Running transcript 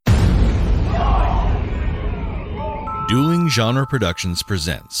Dueling Genre Productions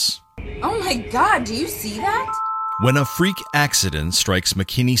presents... Oh my god, do you see that? When a freak accident strikes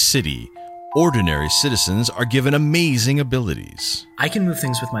McKinney City, ordinary citizens are given amazing abilities. I can move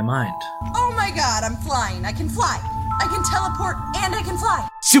things with my mind. Oh my god, I'm flying. I can fly. I can teleport and I can fly.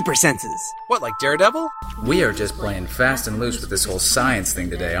 Super senses. What, like Daredevil? We are just playing fast and loose with this whole science thing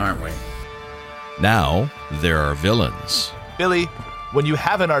today, aren't we? Now, there are villains. Billy, when you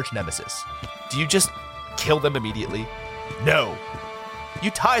have an arch nemesis, do you just kill them immediately? No. You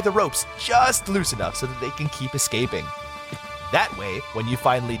tie the ropes just loose enough so that they can keep escaping. That way, when you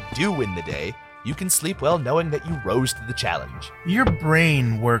finally do win the day, you can sleep well knowing that you rose to the challenge. Your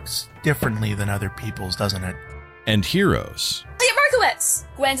brain works differently than other people's, doesn't it? And heroes. Elliot Markowitz,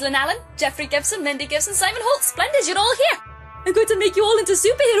 Gwendolyn Allen, Jeffrey Gibson, Mindy Gibson, Simon Holt. Splendid, you're all here. I'm going to make you all into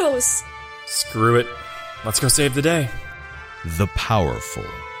superheroes. Screw it. Let's go save the day. The powerful.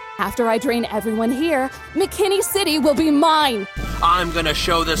 After I drain everyone here, McKinney City will be mine. I'm gonna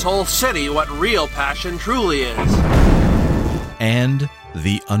show this whole city what real passion truly is. And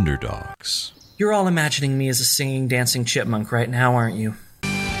the underdogs. You're all imagining me as a singing, dancing chipmunk right now, aren't you?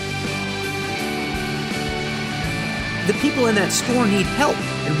 The people in that store need help,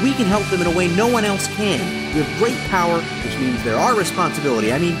 and we can help them in a way no one else can. We have great power, which means there are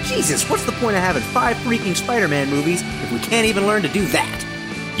responsibility. I mean, Jesus, what's the point of having 5 freaking Spider-Man movies if we can't even learn to do that?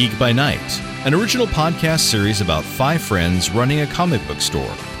 Geek by Night, an original podcast series about 5 friends running a comic book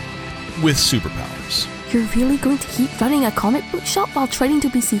store with superpowers. You're really going to keep running a comic book shop while trying to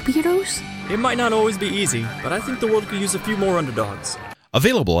be superheroes? It might not always be easy, but I think the world could use a few more underdogs.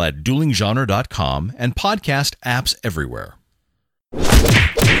 Available at duelinggenre.com and podcast apps everywhere.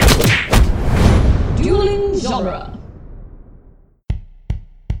 Dueling Genre.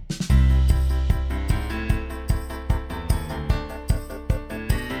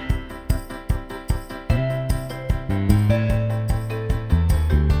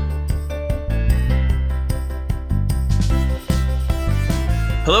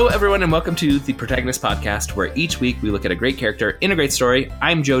 Hello, everyone, and welcome to the Protagonist podcast, where each week we look at a great character in a great story.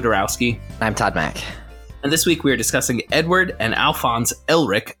 I'm Joe Dorowski. I'm Todd Mack. And this week we are discussing Edward and Alphonse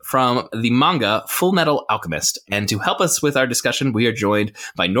Elric from the manga Fullmetal Alchemist. And to help us with our discussion, we are joined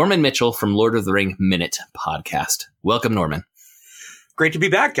by Norman Mitchell from Lord of the Ring Minute podcast. Welcome, Norman. Great to be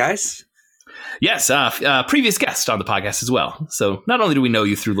back, guys. Yes, previous guest on the podcast as well. So not only do we know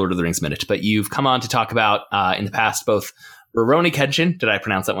you through Lord of the Rings Minute, but you've come on to talk about, in the past, both Rurouni Kenshin, did I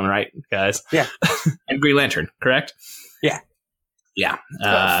pronounce that one right, guys? Yeah. And Green Lantern, correct? Yeah. Yeah.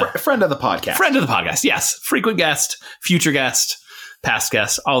 Friend of the podcast. Friend of the podcast, yes. Frequent guest, future guest, past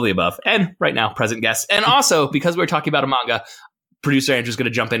guest, all the above. And right now, present guest. And also, because we're talking about a manga, producer Andrew's going to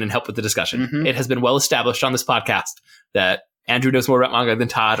jump in and help with the discussion. Mm-hmm. It has been well established on this podcast that Andrew knows more about manga than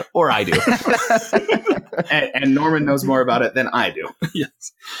Todd or I do. and Norman knows more about it than I do.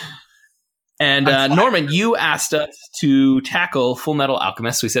 Yes. And Norman, you asked us to tackle Fullmetal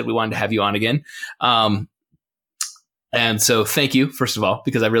Alchemist. We said we wanted to have you on again. And so thank you, first of all,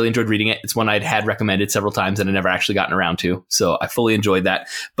 because I really enjoyed reading it. It's one I'd had recommended several times and I'd never actually gotten around to. So I fully enjoyed that.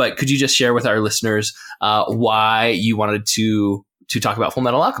 But could you just share with our listeners why you wanted to talk about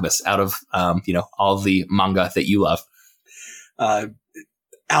Fullmetal Alchemist out of all the manga that you love?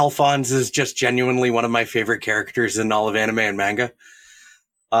 Alphonse is just genuinely one of my favorite characters in all of anime and manga.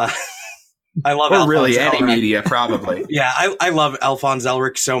 I love Alphonse really any Elric. media, probably. Yeah, I love Alphonse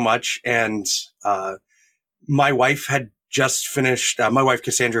Elric so much. And my wife had just finished, my wife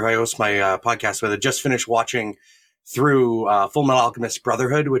Cassandra, who I host my podcast with, had just finished watching through Fullmetal Alchemist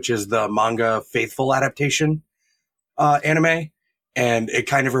Brotherhood, which is the manga faithful adaptation anime. And it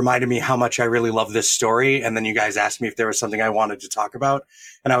kind of reminded me how much I really love this story. And then you guys asked me if there was something I wanted to talk about.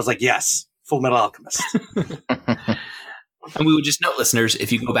 And I was like, yes, Fullmetal Alchemist. And we would just note, listeners,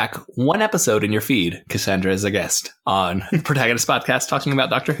 if you go back one episode in your feed, Cassandra is a guest on the Protagonist podcast talking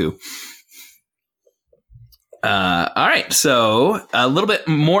about Doctor Who. All right, so a little bit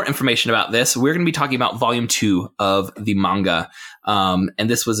more information about this. We're going to be talking about Volume 2 of the manga. And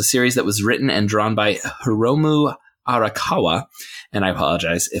this was a series that was written and drawn by Hiromu Arakawa, and I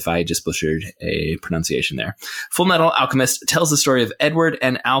apologize if I just butchered a pronunciation there. Fullmetal Alchemist tells the story of Edward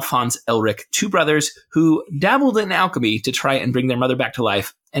and Alphonse Elric, 2 brothers who dabbled in alchemy to try and bring their mother back to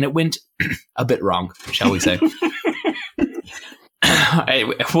life, and it went a bit wrong, shall we say.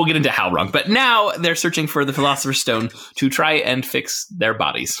 We'll get into how wrong, but now they're searching for the Philosopher's Stone to try and fix their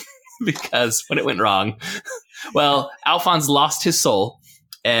bodies, because when it went wrong, well, Alphonse lost his soul.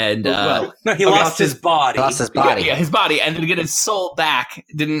 And he lost his body. Lost his body. Yeah, his body. And to get his soul back,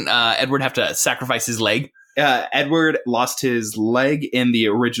 didn't Edward have to sacrifice his leg? Edward lost his leg in the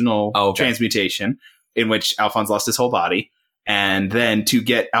original transmutation. in which Alphonse lost his whole body. And then to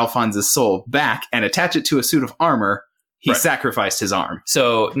get Alphonse's soul back and attach it to a suit of armor, he sacrificed his arm.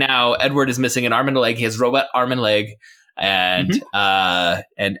 So now Edward is missing an arm and a leg. He has robot arm and leg. And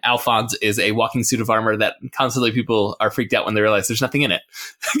Alphonse is a walking suit of armor that constantly people are freaked out when they realize there's nothing in it.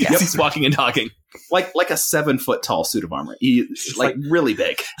 He's walking and talking. Like a 7 foot tall suit of armor. He's like really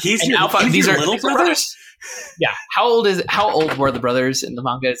big. These are little brothers? Yeah. How old were the brothers in the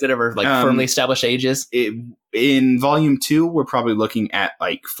manga? Is it ever firmly established ages? In volume 2, we're probably looking at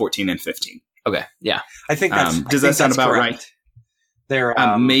like 14 and 15. Okay. Yeah. I think that's does that sound about correct. right? They're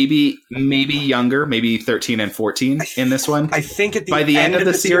maybe younger, maybe 13 and 14 in this one. I think by the end of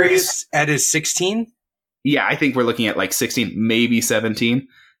the series, Ed is 16. Yeah, I think we're looking at like 16, maybe 17.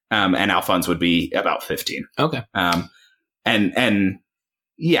 And Alphonse would be about 15. Okay. And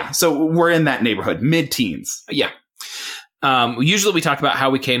yeah, so we're in that neighborhood, mid-teens. Yeah. Usually we talk about how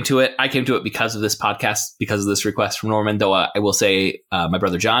we came to it. I came to it because of this podcast, because of this request from Norman, though I will say my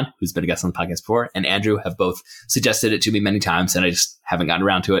brother John, who's been a guest on the podcast before, and Andrew have both suggested it to me many times, and I just haven't gotten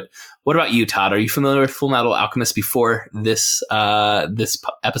around to it. What about you, Todd? Are you familiar with Fullmetal Alchemist before this episode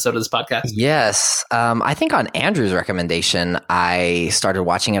of this podcast? Yes. I think on Andrew's recommendation, I started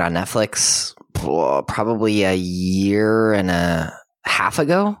watching it on Netflix probably a year and a half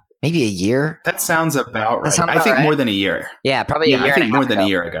ago. Maybe a year. That sounds about right. I think more than a year. Yeah, probably a year. I think more than a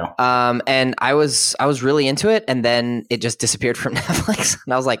year ago. And I was really into it, and then it just disappeared from Netflix,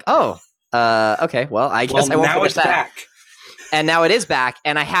 and I was like, okay, well, I guess I won't finish that. Back. And now it is back,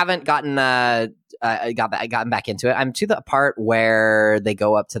 and I haven't gotten gotten back into it. I'm to the part where they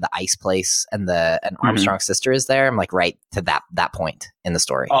go up to the ice place, and Armstrong's sister is there. I'm like right to that point in the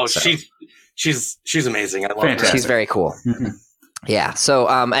story. Oh, so. she's amazing. I love her. She's very cool. Yeah. So,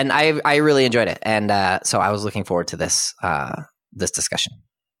 and I really enjoyed it, and so I was looking forward to this discussion.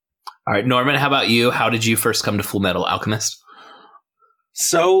 All right, Norman, how about you? How did you first come to Fullmetal Alchemist?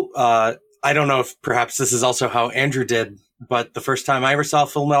 So, I don't know if perhaps this is also how Andrew did, but the first time I ever saw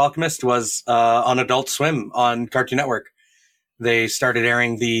Fullmetal Alchemist was on Adult Swim on Cartoon Network. They started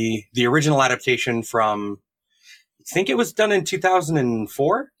airing the original adaptation from, I think it was done in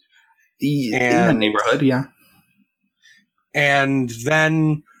 2004? In the neighborhood, yeah. And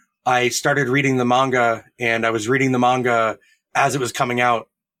then I started reading the manga, and I was reading the manga as it was coming out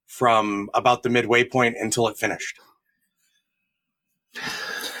from about the midway point until it finished.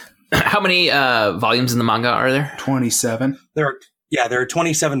 How many volumes in the manga are there? 27. There are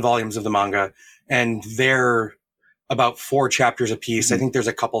 27 volumes of the manga, and they're about 4 chapters apiece. Mm-hmm. I think there's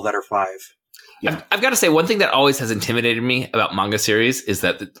a couple that are 5. Yeah. I've got to say, one thing that always has intimidated me about manga series is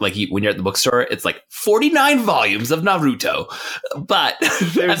that, when you're at the bookstore, it's like 49 volumes of Naruto. But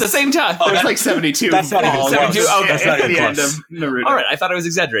at the same time, there's like 72. That's not even 72. Okay. That's not even end close. of Naruto. All right. I thought I was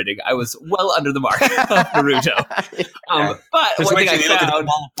exaggerating. I was well under the mark of Naruto. But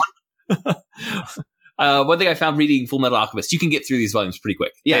one thing I found reading Fullmetal Alchemist, you can get through these volumes pretty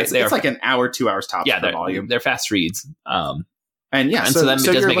quick. Yeah, it's like an hour, 2 hours tops per volume. They're fast reads. And yeah, so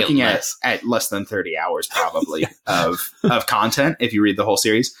you're looking at less than 30 hours probably of content if you read the whole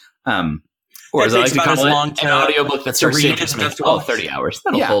series. Or as I like to call it, an audiobook that starts to just 30 hours.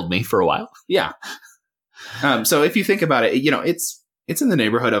 That'll hold me for a while. Yeah. So if you think about it, it's in the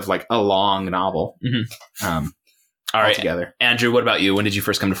neighborhood of like a long novel. Mm-hmm. All right, together. Andrew, what about you? When did you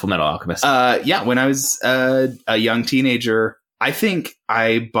first come to Fullmetal Alchemist? When I was a young teenager. I think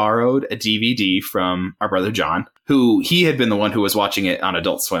I borrowed a DVD from our brother John, he had been the one who was watching it on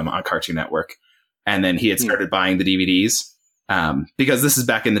Adult Swim on Cartoon Network. And then he had started buying the DVDs because this is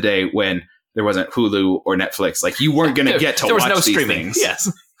back in the day when there wasn't Hulu or Netflix. Like you weren't going to get to watch no these streaming. things.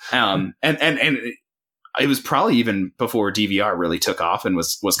 Yes. And it was probably even before DVR really took off and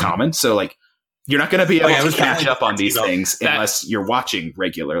was common. So like, you're not going to be able to catch up on these things unless you're watching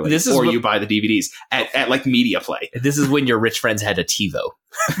regularly you buy the DVDs at like Media Play. This is when your rich friends had a TiVo.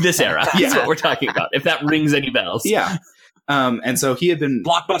 This era. That's what we're talking about. If that rings any bells. Yeah. And so he had been...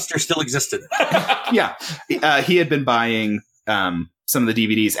 Blockbuster still existed. Yeah. He had been buying some of the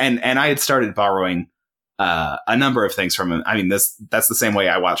DVDs and I had started borrowing a number of things from him. I mean, that's the same way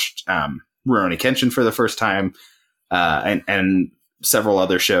I watched Rurouni Kenshin for the first time and several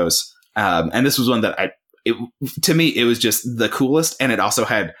other shows. And this was one that to me, it was just the coolest. And it also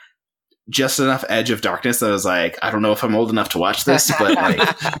had just enough edge of darkness that I was like, I don't know if I'm old enough to watch this, but like,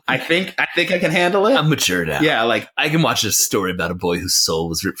 I think I can handle it. I'm mature now. Yeah. Like I can watch a story about a boy whose soul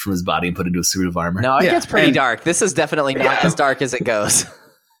was ripped from his body and put into a suit of armor. No, it gets pretty dark. This is definitely not as dark as it goes.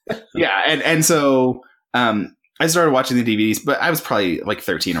 Yeah. And so, I started watching the DVDs, but I was probably like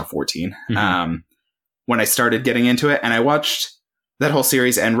 13 or 14. Mm-hmm. When I started getting into it, and I watched that whole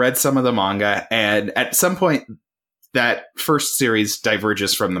series and read some of the manga. And at some point, that first series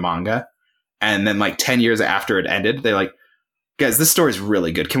diverges from the manga. And then like 10 years after it ended, they're like, guys, this story's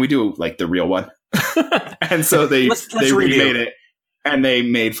really good. Can we do like the real one? And so they remade it, and they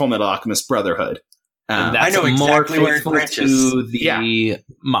made Fullmetal Alchemist Brotherhood. And that's I know exactly more where it faithful branches. to the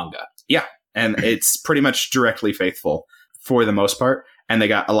manga. Yeah, and it's pretty much directly faithful for the most part. And they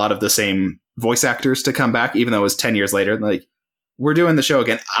got a lot of the same voice actors to come back, even though it was 10 years later. Like, we're doing the show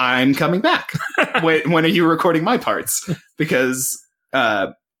again. I'm coming back. when are you recording my parts? Because,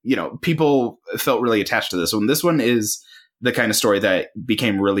 people felt really attached to this one. This one is the kind of story that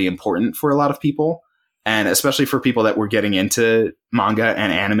became really important for a lot of people. And especially for people that were getting into manga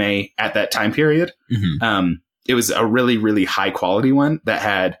and anime at that time period. Mm-hmm. It was a really, really high quality one that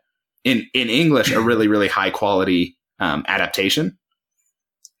had, in English, a really, really high quality adaptation.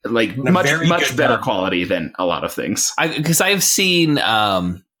 Like much better quality than a lot of things. Because I've seen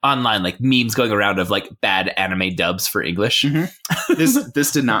online like memes going around of like bad anime dubs for English. Mm-hmm.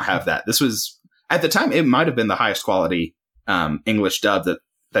 This did not have that. This was, at the time, it might have been the highest quality English dub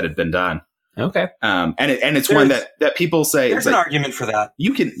that had been done. Okay. And it's one that people say there's an argument for that.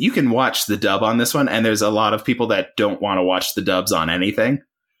 You can watch the dub on this one, and there's a lot of people that don't want to watch the dubs on anything.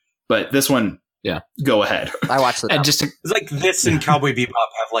 But this one, go ahead. I watched the dub. It's like this and Cowboy Bebop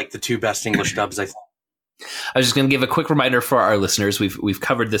have like the two best English dubs, I think. I was just going to give a quick reminder for our listeners. We've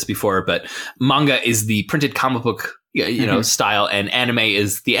covered this before, but manga is the printed comic book, style, and anime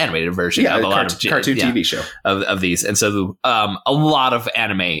is the animated version of a lot of cartoon TV show of these. And so, a lot of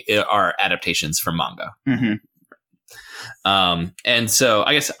anime are adaptations from manga. Mm-hmm. And so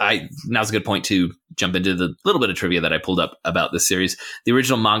I guess now's a good point to jump into the little bit of trivia that I pulled up about this series. The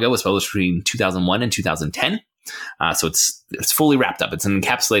original manga was published between 2001 and 2010. So it's fully wrapped up. It's an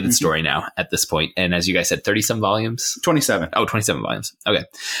encapsulated story now at this point. And as you guys said, 30 some volumes, 27. Oh, 27 volumes. Okay.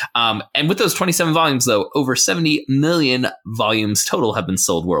 And with those 27 volumes though, over 70 million volumes total have been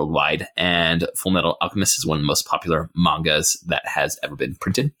sold worldwide. And Fullmetal Alchemist is one of the most popular mangas that has ever been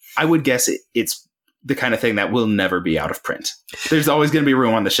printed. I would guess it's the kind of thing that will never be out of print. There's always going to be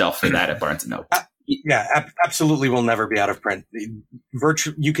room on the shelf for that at Barnes & Noble. Absolutely will never be out of print.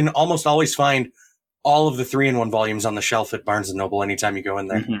 You can almost always find all of the 3-in-1 volumes on the shelf at Barnes & Noble anytime you go in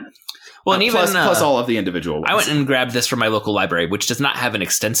there. Mm-hmm. Well, and even plus all of the individual ones. I went and grabbed this from my local library, which does not have an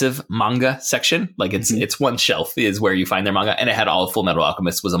extensive manga section. Like it's one shelf is where you find their manga, and it had all of Fullmetal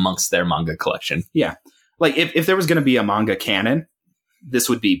Alchemist was amongst their manga collection. Yeah. Like if there was going to be a manga canon, this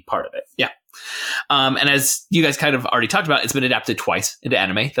would be part of it. Yeah. And as you guys kind of already talked about, it's been adapted twice into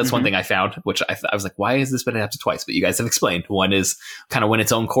anime. That's one thing I found, which I was like, why has this been adapted twice? But you guys have explained. One is kind of went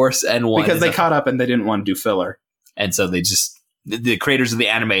its own course, and one because they caught up and they didn't want to do filler. And so they just, the creators of the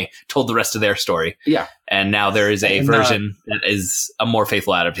anime told the rest of their story. Yeah. And now there is a version that is a more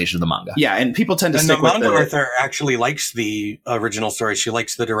faithful adaptation of the manga. Yeah. And people tend to stick with the manga author actually likes the original story. She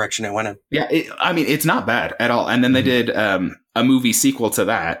likes the direction it went in. Yeah. It's not bad at all. And then they did a movie sequel to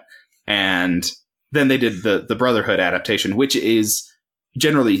that. And then they did the Brotherhood adaptation, which is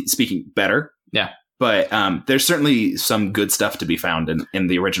generally speaking better. Yeah. But there's certainly some good stuff to be found in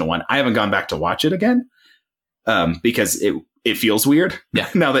the original one. I haven't gone back to watch it again because it feels weird. Yeah.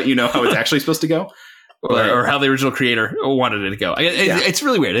 Now that you know how it's actually supposed to go. Or how the original creator wanted it to go. It's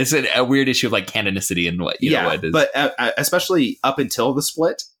really weird. It's a weird issue of like canonicity and what, you know, what is. But especially up until the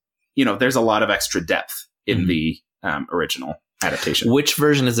split, there's a lot of extra depth in the original adaptation. Which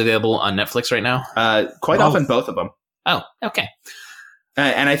version is available on Netflix right now? Quite often, both of them. Oh, okay.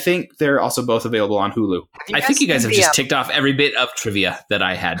 And I think they're also both available on Hulu. I think you guys have just ticked off every bit of trivia that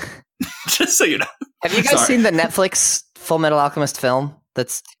I had. Just so you know. Have you guys seen the Netflix Fullmetal Alchemist film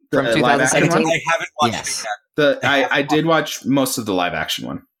that's from 2017? I haven't watched it yet. I did watch most of the live action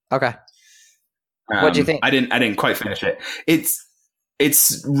one. Okay. What'd you think? I didn't quite finish it.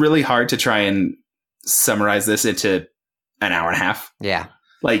 It's really hard to try and summarize this into an hour and a half. Yeah.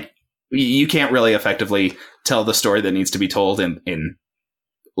 Like you can't really effectively tell the story that needs to be told in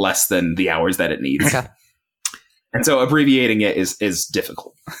less than the hours that it needs. Okay. And so abbreviating it is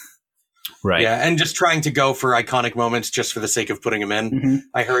difficult. Right. Yeah, and just trying to go for iconic moments just for the sake of putting them in,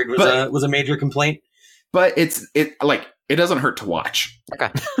 I heard was a major complaint. But it doesn't hurt to watch. Okay.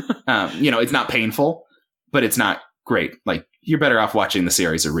 It's not painful, but it's not great. Like you're better off watching the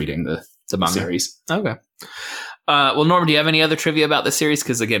series or reading the manga series. Okay. Well, Norman, do you have any other trivia about the series?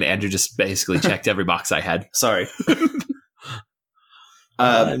 Because again, Andrew just basically checked every box I had. Sorry.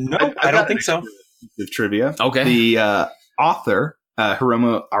 No, I don't think so. The trivia. Okay. The author,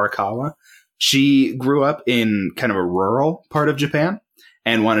 Hiromu Arakawa, she grew up in kind of a rural part of Japan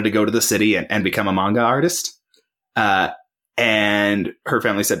and wanted to go to the city and become a manga artist. And And her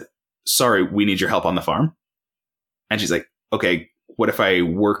family said, sorry, we need your help on the farm. And she's like, okay, what if I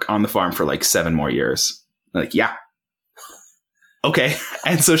work on the farm for like 7 more years? I'm like, yeah. Okay.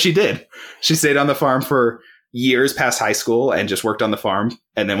 And so she did. She stayed on the farm for years past high school and just worked on the farm,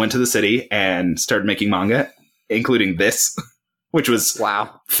 and then went to the city and started making manga, including this, which was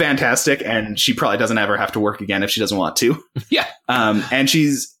fantastic. And she probably doesn't ever have to work again if she doesn't want to. Yeah. And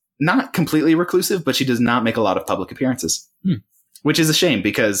she's not completely reclusive, but she does not make a lot of public appearances, which is a shame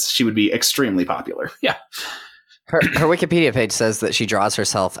because she would be extremely popular. Yeah. Her Wikipedia page says that she draws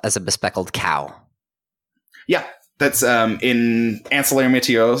herself as a bespeckled cow. Yeah. That's in ancillary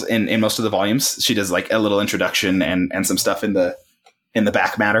materials in most of the volumes. She does like a little introduction and some stuff in the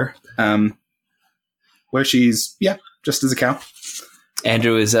back matter, where she's just as a cow.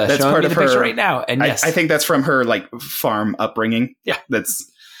 Andrew is showing me the picture right now, and yes, I think that's from her like farm upbringing. Yeah,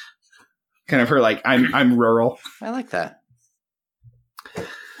 that's kind of her like I'm rural. I like that.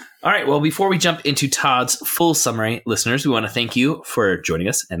 All right. Well, before we jump into Todd's full summary, listeners, we want to thank you for joining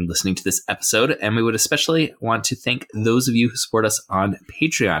us and listening to this episode. And we would especially want to thank those of you who support us on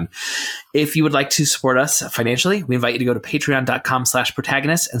Patreon. If you would like to support us financially, we invite you to go to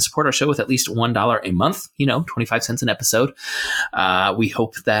patreon.com/protagonist and support our show with at least $1 a month, 25 cents an episode. We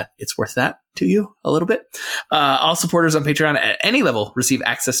hope that it's worth that to you a little bit. All supporters on Patreon at any level receive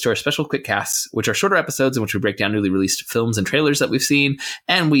access to our special quick casts, which are shorter episodes in which we break down newly released films and trailers that we've seen,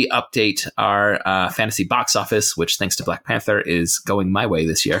 and we update our fantasy box office, which thanks to Black Panther is going my way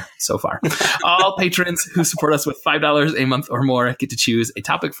this year so far. All patrons who support us with $5 a month or more get to choose a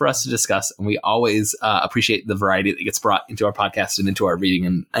topic for us to discuss, and we always appreciate the variety that gets brought into our podcast and into our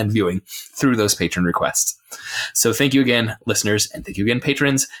reading and viewing through those patron requests. So thank you again, listeners, and thank you again,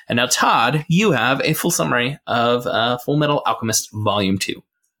 patrons. And now, Todd, you have a full summary of Fullmetal Alchemist Volume 2.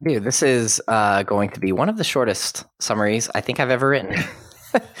 Dude, this is going to be one of the shortest summaries I think I've ever written.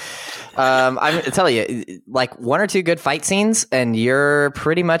 I'm going to tell you, like 1 or 2 good fight scenes, and you're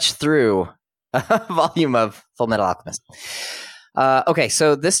pretty much through a volume of Fullmetal Alchemist. Okay,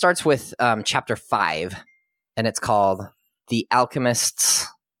 so this starts with Chapter 5, and it's called The Alchemist's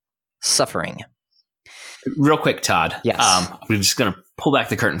Suffering. Real quick, Todd. Yes. We're just going to pull back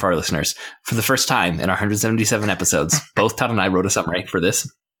the curtain for our listeners. For the first time in our 177 episodes, both Todd and I wrote a summary for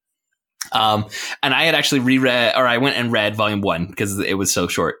this. And I had actually I went and read Volume 1 because it was so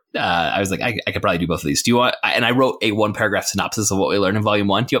short. I was like, I could probably do both of these. Do you want? And I wrote a 1-paragraph synopsis of what we learned in Volume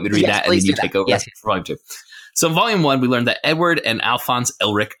 1. Do you want me to read that and then you take over for Volume 2? So in Volume 1, we learned that Edward and Alphonse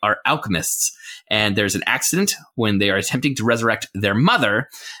Elric are alchemists. And there's an accident when they are attempting to resurrect their mother.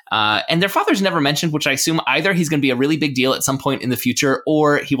 And their father's never mentioned, which I assume either he's going to be a really big deal at some point in the future,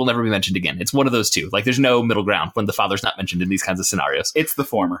 or he will never be mentioned again. It's one of those two. Like, there's no middle ground when the father's not mentioned in these kinds of scenarios. It's the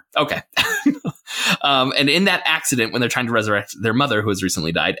former. Okay. And in that accident, when they're trying to resurrect their mother, who has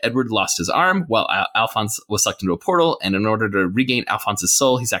recently died, Edward lost his arm while Alphonse was sucked into a portal. And in order to regain Alphonse's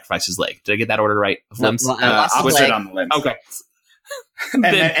soul, he sacrificed his leg. Did I get that order right? Limbs? Opposite on the limbs. Okay. and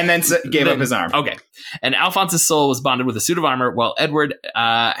then gave up his arm. Okay. And Alphonse's soul was bonded with a suit of armor, while Edward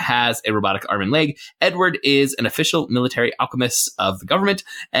has a robotic arm and leg. Edward is an official military alchemist of the government.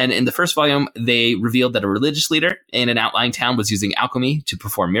 And in the first volume, they revealed that a religious leader in an outlying town was using alchemy to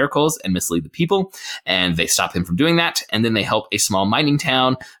perform miracles and mislead the people. And they stop him from doing that. And then they help a small mining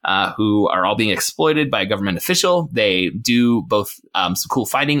town who are all being exploited by a government official. They do both some cool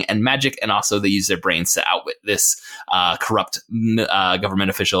fighting and magic, and also they use their brains to outwit this corrupt government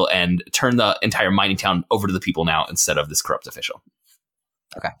official and turn the entire mining town over to the people now instead of this corrupt official.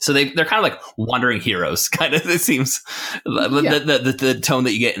 Okay. So they're kind of like wandering heroes, kind of, it seems. The tone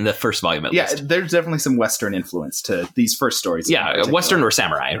that you get in the first volume, at least. There's definitely some Western influence to these first stories. Yeah, Western or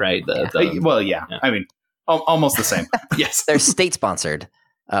samurai, right? I mean, almost the same. Yes. They're state-sponsored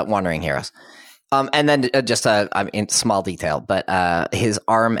wandering heroes. And then just in small detail, but his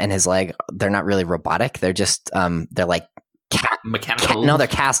arm and his leg, they're not really robotic. They're just, they're like mechanical. No, they're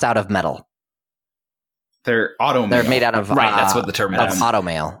cast out of metal. They're automail. They're made out of that's what the term is.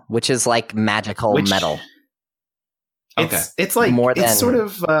 Automail, which is like magical metal. It's like more than it's sort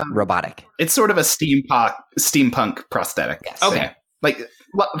of robotic. It's sort of a steampunk prosthetic. Yes. Okay, like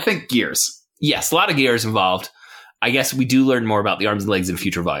think gears. Yes, a lot of gears involved. I guess we do learn more about the arms and legs in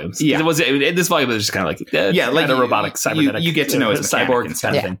future volumes. Yeah, in this volume, it was just kind of like like a robotic cybernetic. You get to know his cyborg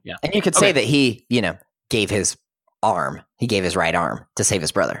kind of thing. Yeah, and you could say that he, gave his arm. He gave his right arm to save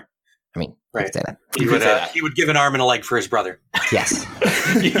his brother. I mean, right. You could say that. He would give an arm and a leg for his brother. Yes.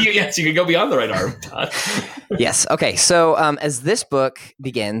 Yes, you could go beyond the right arm, Todd. Yes. Okay. So as this book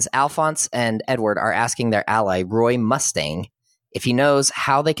begins, Alphonse and Edward are asking their ally, Roy Mustang, if he knows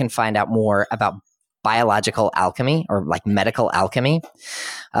how they can find out more about biological alchemy or like medical alchemy.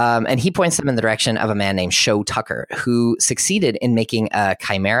 And he points them in the direction of a man named Sho Tucker, who succeeded in making a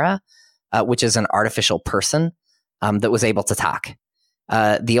chimera, which is an artificial person that was able to talk.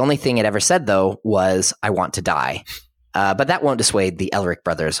 The only thing it ever said, though, was, "I want to die." But that won't dissuade the Elric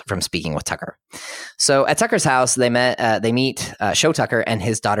brothers from speaking with Tucker. So at Tucker's house, they meet Sho Tucker and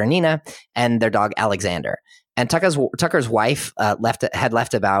his daughter Nina and their dog Alexander. And Tucker's wife had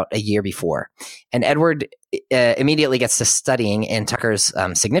left about a year before. And Edward immediately gets to studying in Tucker's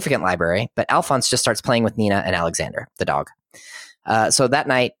significant library, but Alphonse just starts playing with Nina and Alexander, the dog. So that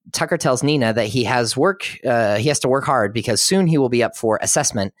night, Tucker tells Nina that he has to work hard because soon he will be up for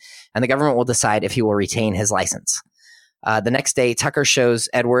assessment, and the government will decide if he will retain his license. The next day, Tucker shows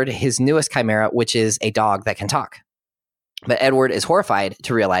Edward his newest chimera, which is a dog that can talk. But Edward is horrified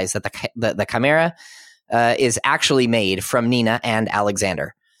to realize that the chimera is actually made from Nina and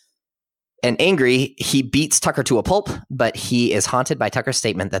Alexander. And angry, he beats Tucker to a pulp, but he is haunted by Tucker's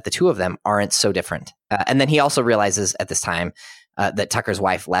statement that the two of them aren't so different. And then he also realizes at this time that Tucker's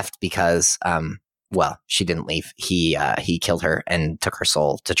wife left because, she didn't leave. He killed her and took her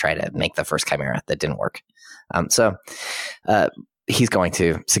soul to try to make the first chimera that didn't work. So he's going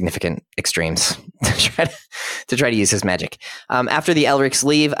to significant extremes to try to use his magic. After the Elrics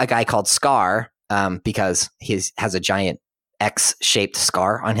leave, a guy called Scar, because he has a giant X-shaped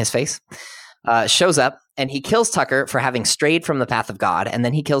scar on his face, shows up, and he kills Tucker for having strayed from the path of God, and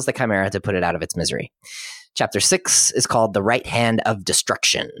then he kills the chimera to put it out of its misery. Chapter 6 is called The Right Hand of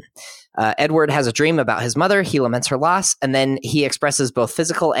Destruction. Edward has a dream about his mother. He laments her loss, and then he expresses both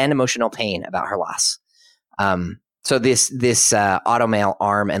physical and emotional pain about her loss. So this automail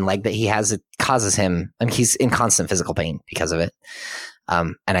arm and leg that he has, it causes him, he's in constant physical pain because of it.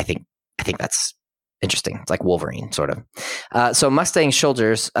 And I think that's interesting. It's like Wolverine, sort of. So Mustang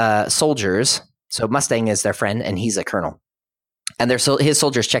soldiers. So Mustang is their friend, and he's a colonel. And his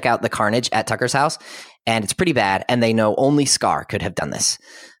soldiers check out the carnage at Tucker's house, and it's pretty bad. And they know only Scar could have done this.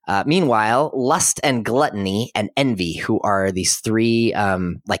 Meanwhile, Lust and Gluttony and Envy, who are these three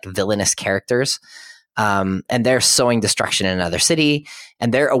villainous characters, and they're sowing destruction in another city,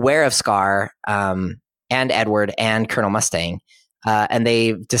 and they're aware of Scar and Edward and Colonel Mustang. And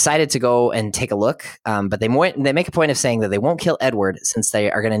they decided to go and take a look, but they make a point of saying that they won't kill Edward since they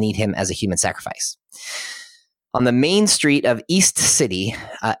are going to need him as a human sacrifice. On the main street of East City,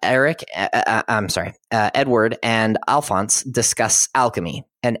 Edward and Alphonse discuss alchemy.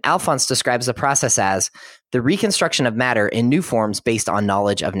 And Alphonse describes the process as the reconstruction of matter in new forms based on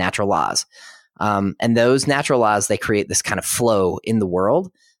knowledge of natural laws. And those natural laws, they create this kind of flow in the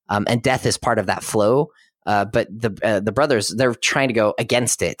world, and death is part of that flow. But the brothers, they're trying to go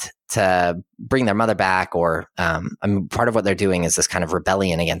against it to bring their mother back, or part of what they're doing is this kind of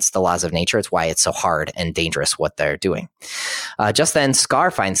rebellion against the laws of nature. It's why it's so hard and dangerous what they're doing. Just then, Scar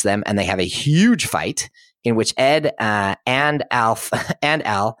finds them, and they have a huge fight in which Ed and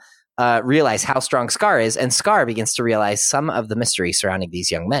Al realize how strong Scar is, and Scar begins to realize some of the mystery surrounding these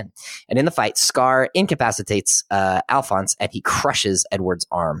young men. And in the fight, Scar incapacitates Alphonse, and he crushes Edward's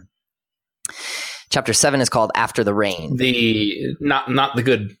arm. Chapter 7 is called After the Rain. The not the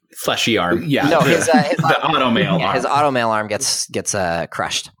good fleshy arm. Yeah, no, his automail arm. His automail arm gets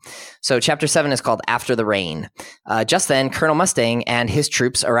crushed. So chapter 7 is called After the Rain. Just then, Colonel Mustang and his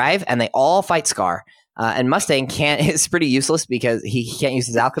troops arrive, and they all fight Scar. And Mustang is pretty useless because he can't use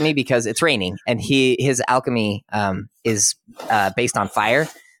his alchemy because it's raining, and his alchemy is based on fire,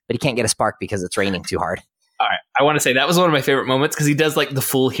 but he can't get a spark because it's raining too hard. All right, I want to say that was one of my favorite moments because he does like the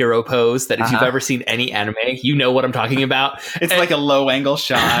full hero pose that if you've ever seen any anime, you know what I'm talking about. It's like a low angle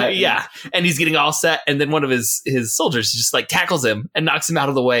shot. Yeah. And he's getting all set. And then one of his soldiers just like tackles him and knocks him out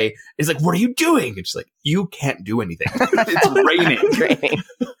of the way. He's like, "What are you doing?" And she's like, "You can't do anything. It's raining."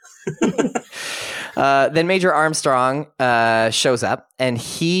 Then Major Armstrong shows up, and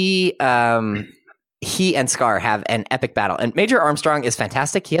he and Scar have an epic battle. And Major Armstrong is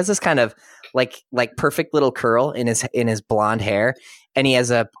fantastic. He has this kind of like perfect little curl in his blonde hair, and he has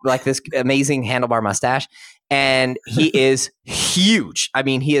this amazing handlebar mustache, and he is huge. I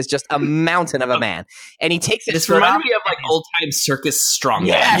mean, he is just a mountain of a man, and he takes it. This reminds me of like old time circus strongman.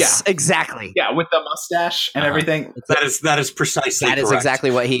 Yes, yeah. Exactly. Yeah, with the mustache and everything. That is precisely that is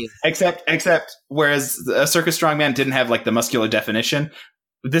exactly what he. Except whereas a circus strongman didn't have like the muscular definition,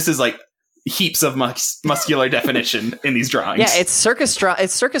 this is like heaps of muscular definition in these drawings. Yeah, it's circus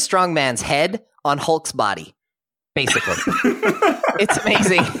strongman's head on Hulk's body, basically. It's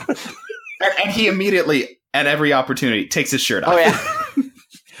amazing. And he immediately, at every opportunity, takes his shirt off. Oh yeah.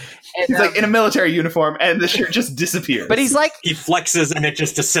 He's like in a military uniform, and the shirt just disappears. But he's like, he flexes and it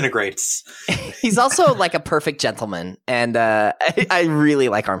just disintegrates. He's also like a perfect gentleman, and I really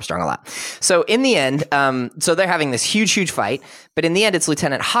like Armstrong a lot. So in the end, so they're having this huge fight, but in the end, it's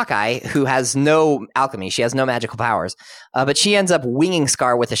Lieutenant Hawkeye who has no alchemy. She has no magical powers, but she ends up winging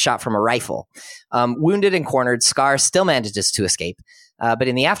Scar with a shot from a rifle. Wounded and cornered, Scar still manages to escape, but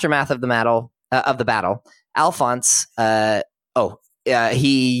in the aftermath of the battle, Alphonse,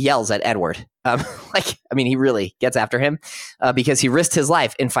 he yells at Edward. He really gets after him because he risked his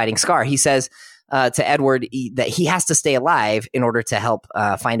life in fighting Scar. He says to Edward that he has to stay alive in order to help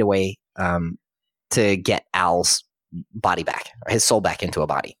find a way to get Al's body back, or his soul back into a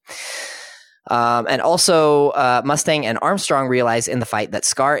body. And also, Mustang and Armstrong realize in the fight that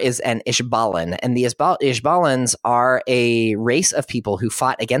Scar is an Ishbalan, and the Ishbalans are a race of people who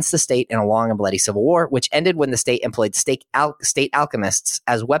fought against the state in a long and bloody civil war, which ended when the state employed state alchemists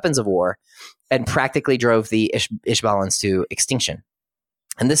as weapons of war and practically drove the Ishbalans to extinction.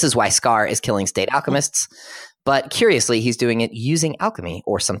 And this is why Scar is killing state alchemists, but curiously, he's doing it using alchemy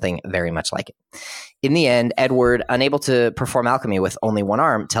or something very much like it. In the end, Edward, unable to perform alchemy with only one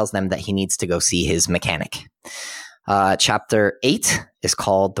arm, tells them that he needs to go see his mechanic. Chapter 8 is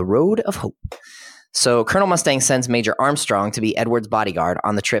called The Road of Hope. So Colonel Mustang sends Major Armstrong to be Edward's bodyguard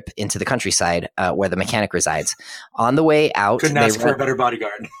on the trip into the countryside where the mechanic resides. On the way out... Couldn't ask for a better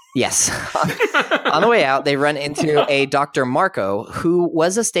bodyguard. Yes. On the way out, they run into a Dr. Marco, who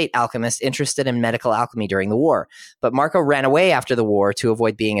was a state alchemist interested in medical alchemy during the war. But Marco ran away after the war to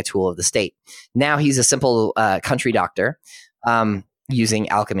avoid being a tool of the state. Now he's a simple country doctor using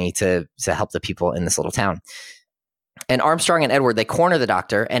alchemy to help the people in this little town. And Armstrong and Edward, they corner the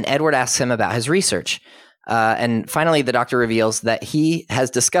doctor, and Edward asks him about his research. And finally, the doctor reveals that he has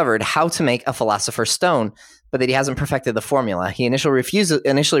discovered how to make a philosopher's stone, but that he hasn't perfected the formula. He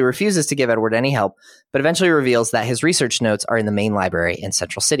initially refuses to give Edward any help, but eventually reveals that his research notes are in the main library in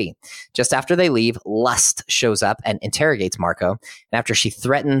Central City. Just after they leave, Lust shows up and interrogates Marco. And after she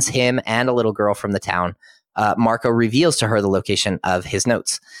threatens him and a little girl from the town, Marco reveals to her the location of his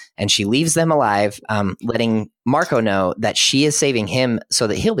notes, and she leaves them alive, letting Marco know that she is saving him so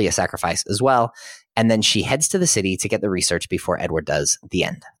that he'll be a sacrifice as well. And then she heads to the city to get the research before Edward does the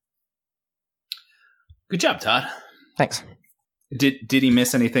end. Good job, Todd. Thanks. Did he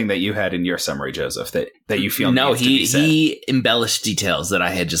miss anything that you had in your summary, Joseph, that you feel? No, needs to be said? He embellished details that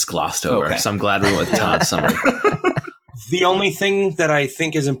I had just glossed over. Okay. So I'm glad we went with Todd's summary. The only thing that I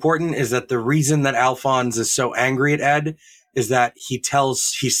think is important is that the reason that Alphonse is so angry at Ed is that he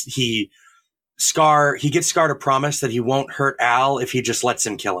gets Scar to promise that he won't hurt Al if he just lets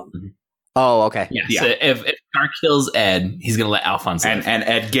him kill him. Mm-hmm. Oh, okay. Yeah. So if Scar kills Ed, he's going to let Alphonse live. And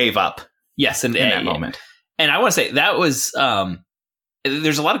Ed gave up. Yes, in that moment. And I want to say that was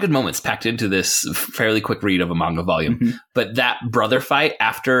there's a lot of good moments packed into this fairly quick read of a manga volume. Mm-hmm. But that brother fight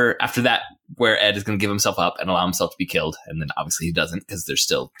after that, where Ed is going to give himself up and allow himself to be killed, and then obviously he doesn't because there's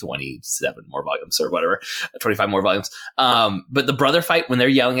still 27 more volumes or whatever, 25 more volumes. But the brother fight when they're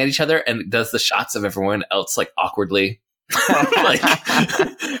yelling at each other and does the shots of everyone else like awkwardly. Like,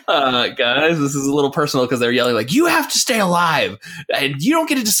 guys, this is a little personal because they're yelling like, you have to stay alive and you don't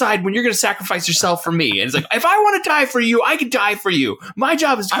get to decide when you're going to sacrifice yourself for me. And it's like, if I want to die for you, I can die for you. My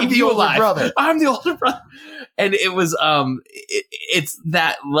job is to keep you alive. Brother. I'm the older brother. And it was it's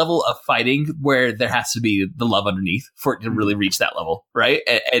that level of fighting where there has to be the love underneath for it to really reach that level, right?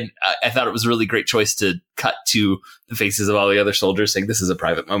 And I thought it was a really great choice to cut to the faces of all the other soldiers saying this is a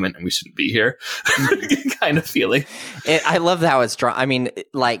private moment and we shouldn't be here kind of feeling. I love how it's drawn. I mean,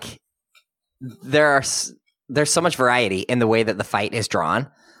 like there's so much variety in the way that the fight is drawn.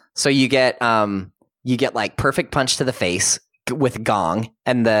 So you get like perfect punch to the face with gong,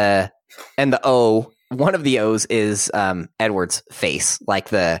 and the O. One of the O's is Edward's face, like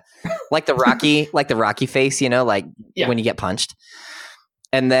the Rocky face, you know, like when you get punched.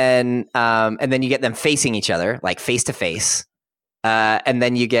 And then you get them facing each other, like face to face. And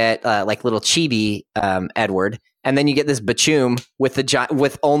then you get like little chibi Edward, and then you get this Bachum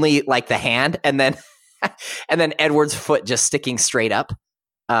with only like the hand, and then Edward's foot just sticking straight up.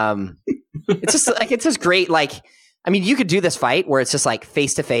 It's just great. Like, I mean, you could do this fight where it's just like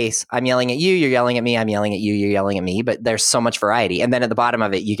face to face. I'm yelling at you, you're yelling at me. I'm yelling at you, you're yelling at me. But there's so much variety, and then at the bottom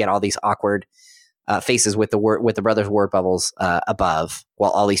of it, you get all these awkward faces with the brothers' word bubbles above,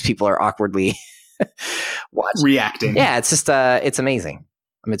 while all these people are awkwardly reacting. Yeah, it's just it's amazing.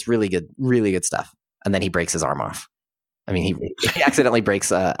 I mean, it's really good stuff. And then he breaks his arm off. I mean, he accidentally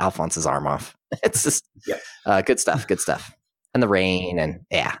breaks Alphonse's arm off. It's just good stuff. And the rain, and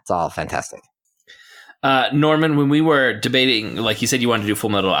yeah, it's all fantastic. Norman, when we were debating, like you said, you wanted to do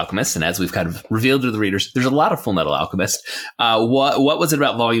Fullmetal Alchemist, and as we've kind of revealed to the readers, there's a lot of Fullmetal Alchemist. What was it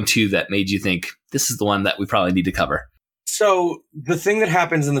about Volume 2 that made you think this is the one that we probably need to cover? So the thing that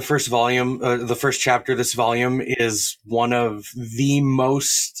happens in the first volume, the first chapter of this volume, is one of the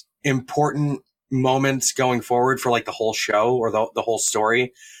most important moments going forward for like the whole show or the whole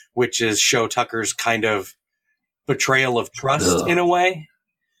story, which is Show Tucker's kind of betrayal of trust in a way.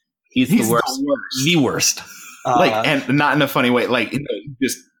 He's the worst. The worst. And not in a funny way. Like,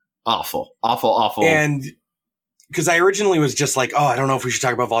 just awful. And because I originally was just like, I don't know if we should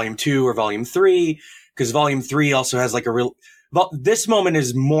talk about Volume 2 or Volume 3, because Volume 3 also has like a real... This moment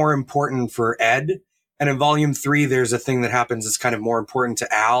is more important for Ed, and in Volume 3, there's a thing that happens that's kind of more important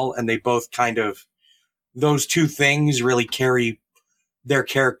to Al, and they both kind of... Those two things really carry their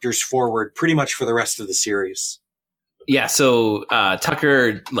characters forward pretty much for the rest of the series. Yeah, so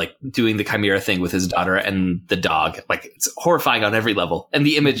Tucker, like, doing the Chimera thing with his daughter and the dog, like, it's horrifying on every level. And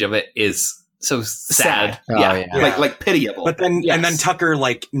the image of it is so sad. Yeah. Like pitiable. But then, and then Tucker,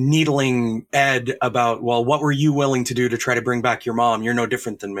 like, needling Ed about, well, what were you willing to do to try to bring back your mom? You're no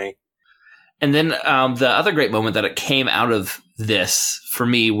different than me. And then the other great moment that it came out of this, for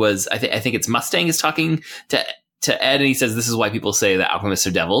me, was, I think it's Mustang is talking to Ed, and he says, this is why people say that alchemists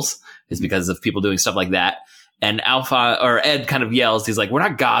are devils, is because of people doing stuff like that. And Ed kind of yells, he's like, we're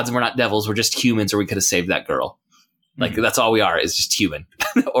not gods and we're not devils, we're just humans, or we could have saved that girl. Like, that's all we are, is just human.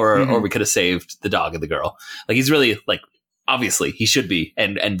 or we could have saved the dog and the girl. Like, he's really, like, obviously he should be,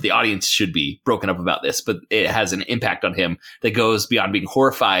 and the audience should be broken up about this, but it has an impact on him that goes beyond being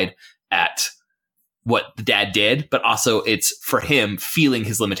horrified at what the dad did, but also it's for him feeling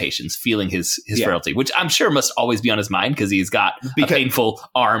his limitations, feeling his frailty, which I'm sure must always be on his mind because he's got a painful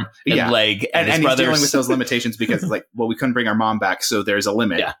arm and leg, and his he's dealing with those limitations because it's like, well, we couldn't bring our mom back, so there's a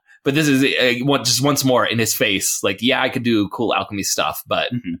limit. Yeah, but this is just once more in his face, like, yeah, I could do cool alchemy stuff,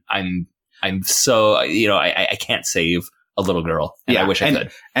 but I'm so, I can't save a little girl, and I wish I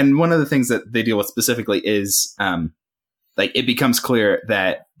could. And one of the things that they deal with specifically is like, it becomes clear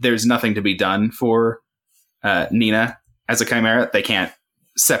that there's nothing to be done for Nina as a chimera. They can't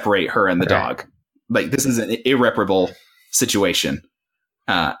separate her and the dog. Like, this is an irreparable situation.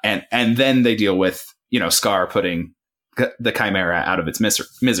 And then they deal with, Scar putting the chimera out of its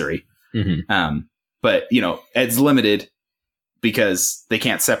misery. But, Ed's limited because they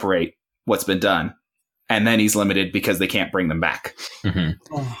can't separate what's been done. And then he's limited because they can't bring them back. And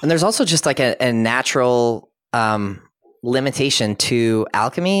there's also just like a natural limitation to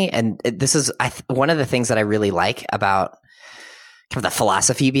alchemy, and this is one of the things that I really like about kind of the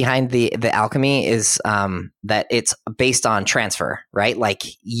philosophy behind the alchemy is that it's based on transfer, right? Like,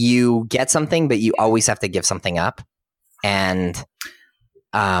 you get something, but you always have to give something up, and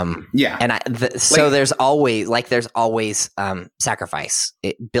so there's always sacrifice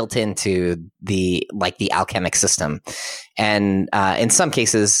built into the alchemic system, and in some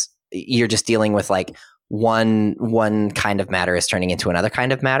cases you're just dealing with like one kind of matter is turning into another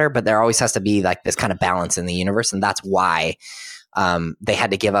kind of matter, but there always has to be like this kind of balance in the universe. And that's why they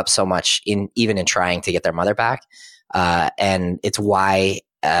had to give up so much even in trying to get their mother back. And it's why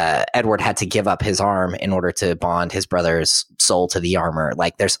Edward had to give up his arm in order to bond his brother's soul to the armor.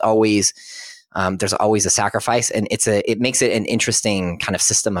 Like, there's always a sacrifice, and it makes it an interesting kind of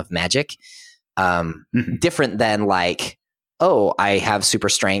system of magic. Different than like, oh, I have super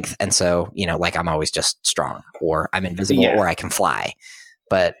strength, and so, like, I'm always just strong, or I'm invisible, or I can fly.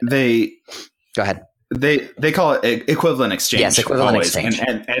 But go ahead. They call it equivalent exchange. Yes, equivalent exchange.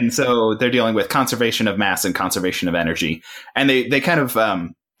 And so they're dealing with conservation of mass and conservation of energy. And they kind of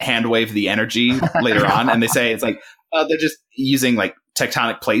hand wave the energy later on, and they say it's like, they're just using like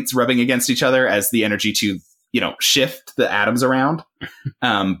tectonic plates rubbing against each other as the energy to, shift the atoms around.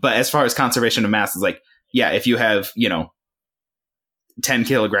 But as far as conservation of mass is like, yeah, if you have, 10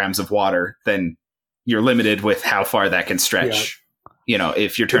 kilograms of water, then you're limited with how far that can stretch.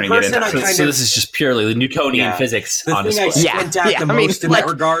 If you're turning it into... So this is just purely Newtonian physics on display. The thing I squint at the most in that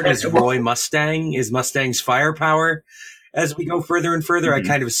regard is Roy Mustang, is Mustang's firepower. As we go further and further, I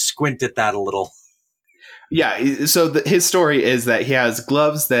kind of squint at that a little. Yeah, so his story is that he has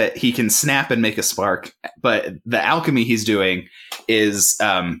gloves that he can snap and make a spark, but the alchemy he's doing is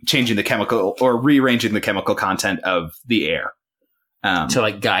changing the chemical or rearranging the chemical content of the air. To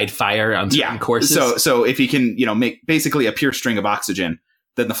like guide fire on certain courses. So if he can, make basically a pure string of oxygen,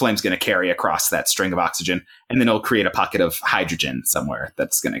 then the flame's going to carry across that string of oxygen, and then it'll create a pocket of hydrogen somewhere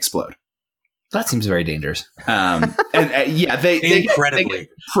that's going to explode. That seems very dangerous. They get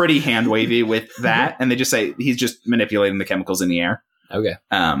pretty hand wavy with that, and they just say he's just manipulating the chemicals in the air. Okay.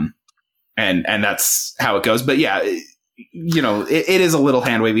 And and that's how it goes. But yeah, you know, it is a little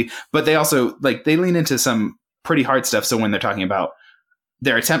hand wavy, but they also like they lean into some pretty hard stuff. So when they're talking about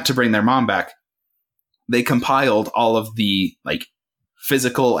their attempt to bring their mom back, they compiled all of the like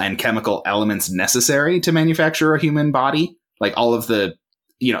physical and chemical elements necessary to manufacture a human body, like all of the,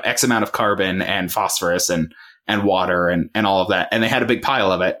 you know, X amount of carbon and phosphorus and water and all of that. And they had a big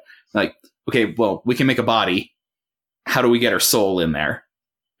pile of it. Like, okay, well, we can make a body. How do we get our soul in there?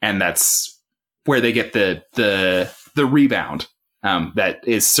 And that's where they get the rebound that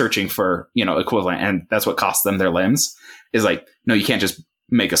is searching for, you know, equivalent. And that's what costs them their limbs is like, no, you can't just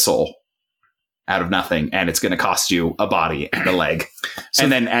make a soul out of nothing. And it's going to cost you a body and a leg. So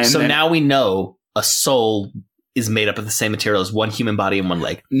now we know a soul is made up of the same material as one human body and one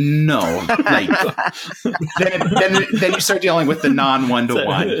leg. No, like then you start dealing with the non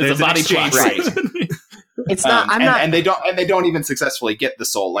one-to-one. It's a body plot, right? It's not. And they don't even successfully get the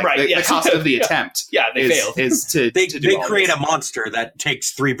soul. Like the cost of the attempt. Yeah, they fail. Is to they do create a monster that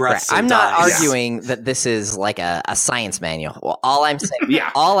takes 3 breaths. Right. And I'm not dies. arguing that this is like a science manual. Well, all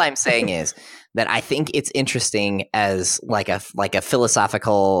I'm saying is that I think it's interesting as like a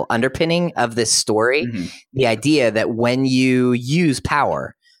philosophical underpinning of this story. Mm-hmm. The idea that when you use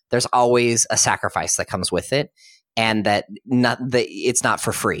power, there's always a sacrifice that comes with it, and that it's not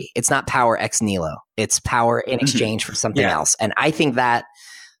for free. It's not power ex nihilo. It's power in exchange for something else. And I think that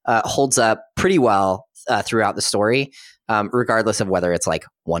holds up pretty well throughout the story, regardless of whether it's like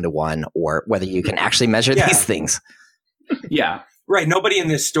 1-to-1 or whether you can actually measure these things. Yeah. Right. Nobody in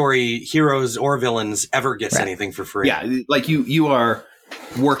this story, heroes or villains, ever gets anything for free. Yeah. Like you are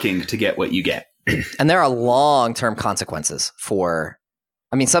working to get what you get. And there are long-term consequences for,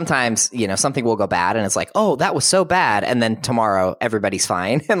 I mean, sometimes, you know, something will go bad and it's like, oh, that was so bad. And then tomorrow everybody's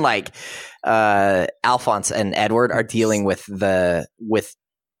fine. And like Alphonse and Edward are dealing with the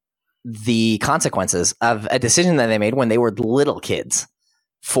consequences of a decision that they made when they were little kids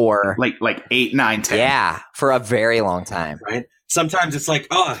for like 8, 9, 10. Yeah. For a very long time. Right. Sometimes it's like,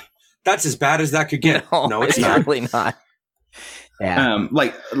 oh, that's as bad as that could get. No, it's not. Really not. Yeah.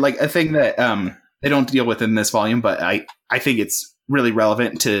 Like a thing that they don't deal with in this volume, but I think it's really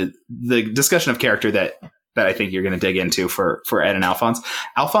relevant to the discussion of character that I think you're going to dig into for Ed and Alphonse.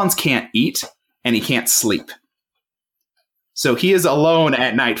 Alphonse can't eat and he can't sleep. So he is alone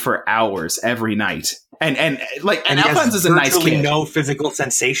at night for hours every night. And Alphonse is a nice kid. No physical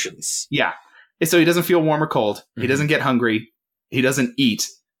sensations. Yeah. So he doesn't feel warm or cold. Mm-hmm. He doesn't get hungry. He doesn't eat,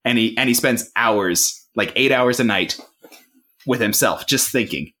 and he spends hours, like 8 hours a night, with himself, just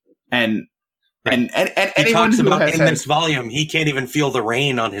thinking. And anyone who has in this volume, he can't even feel the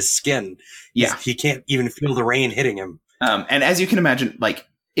rain on his skin. Yeah, he can't even feel the rain hitting him. And as you can imagine, like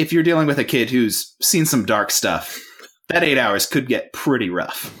if you're dealing with a kid who's seen some dark stuff, that 8 hours could get pretty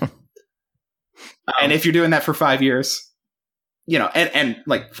rough. And if you're doing that for 5 years, you know, and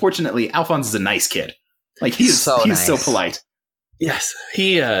like fortunately, Alphonse is a nice kid. Like he's so polite. Yes,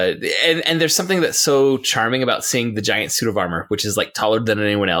 he and there's something that's so charming about seeing the giant suit of armor, which is like taller than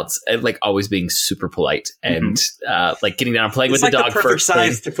anyone else, and like always being super polite and like getting down and playing with the dog. It's like the perfect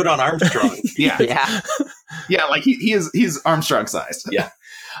size to put on Armstrong. Yeah. Like he's Armstrong sized. Yeah,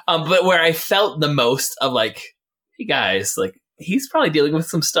 but where I felt the most of like, hey guys, like he's probably dealing with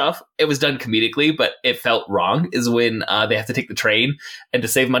some stuff. It was done comedically, but it felt wrong. Is when they have to take the train, and to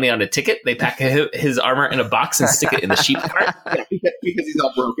save money on a ticket, they pack his armor in a box and stick it in the sheep cart because he's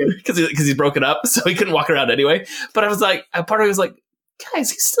all broken. Because he's broken up, so he couldn't walk around anyway. But I was like, a part of me was like,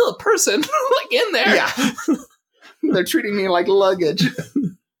 guys, he's still a person, like in there. Yeah, they're treating me like luggage.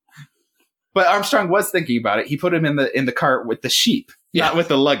 But Armstrong was thinking about it. He put him in the cart with the sheep, not with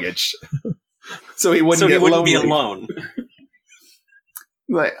the luggage, so he wouldn't be alone.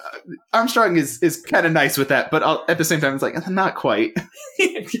 Like Armstrong is kind of nice with that, but at the same time, it's like not quite.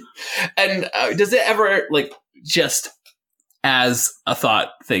 And does it ever like just as a thought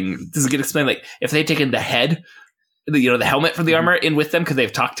thing? Does it get explained like if they've taken the head, the helmet from the armor in with them because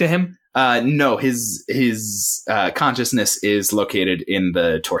they've talked to him? No, his consciousness is located in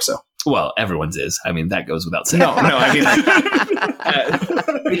the torso. Well, everyone's is. I mean, that goes without saying. No. I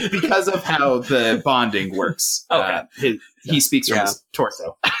mean, because of how the bonding works. Okay. He speaks from his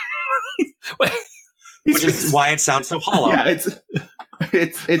torso, which is why it sounds so hollow. Yeah,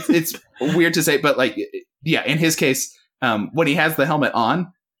 it's weird to say, but like, yeah, in his case, when he has the helmet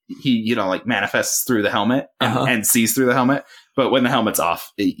on, he like manifests through the helmet and sees through the helmet. But when the helmet's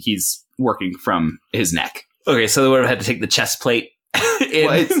off, he's working from his neck. Okay, so they would have had to take the chest plate.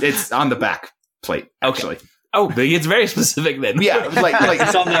 Well, it's on the back plate, actually. Okay. Oh, it's very specific then. Yeah, like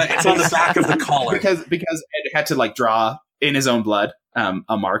it's on the back of the collar because Ed had to like draw in his own blood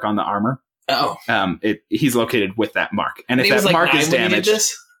a mark on the armor Oh. He's located with that mark. And if that mark is damaged...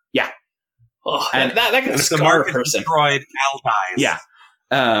 Yeah. Oh, and that can scar a person. Destroyed, Al dies.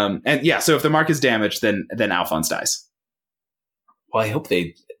 Yeah. So if the mark is damaged, then Alphonse dies. Well, I hope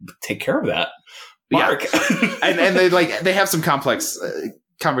they take care of that. Mark. Yeah. and they have some complex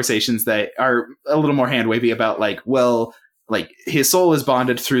conversations that are a little more hand wavy about his soul is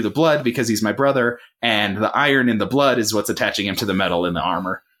bonded through the blood because he's my brother, and the iron in the blood is what's attaching him to the metal in the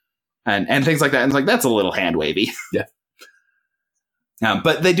armor, and things like that. And that's a little hand wavy. Yeah.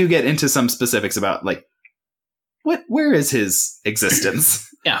 But they do get into some specifics about where is his existence?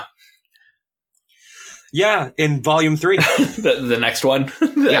 Yeah. Yeah, in volume 3. the next one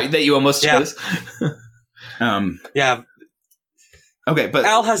that you almost chose. Yeah. Okay, but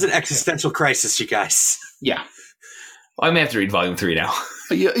Al has an existential crisis, you guys. Yeah. Well, I may have to read volume 3 now.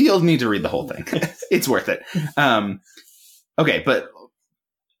 You'll need to read the whole thing. It's worth it. Okay, but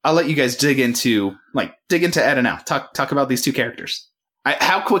I'll let you guys dig into Ed and Al. Talk about these two characters.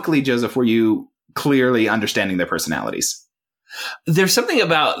 How quickly, Joseph, were you clearly understanding their personalities? There's something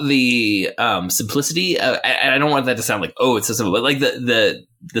about the simplicity, and I don't want that to sound like, oh, it's so simple, but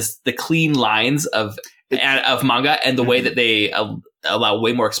the clean lines of manga and the way that they allow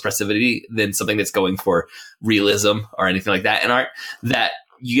way more expressivity than something that's going for realism or anything like that in art, that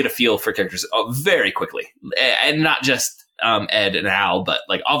you get a feel for characters very quickly, and not just Ed and Al, but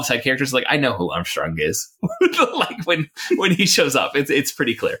all the side characters. I know who Armstrong is. when he shows up, it's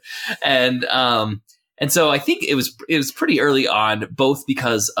pretty clear, and so I think it was pretty early on, both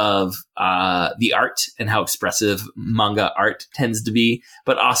because of the art and how expressive manga art tends to be,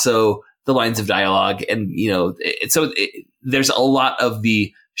 but also the lines of dialogue. And, there's a lot of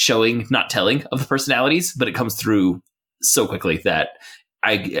the showing, not telling of the personalities, but it comes through so quickly that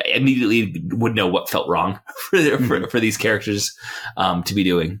I immediately would know what felt wrong for these characters to be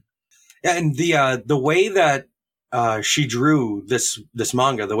doing. Yeah, and the way that she drew this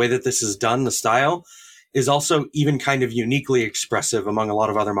manga, the way that this is done, the style, is also even kind of uniquely expressive among a lot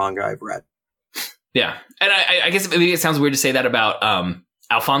of other manga I've read. Yeah. And I guess maybe it sounds weird to say that about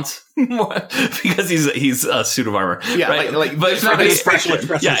Alphonse because he's a suit of armor. Yeah, right? but it's not a special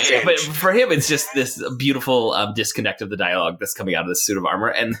expression. Yeah, but for him, it's just this beautiful disconnect of the dialogue that's coming out of this suit of armor.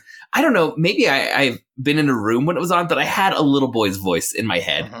 And I don't know, maybe I've been in a room when it was on, but I had a little boy's voice in my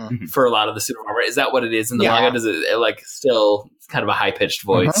head for a lot of the suit of armor. Is that what it is in the manga? Does it still kind of a high pitched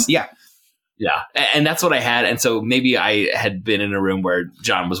voice? Yeah. Yeah, and that's what I had. And so maybe I had been in a room where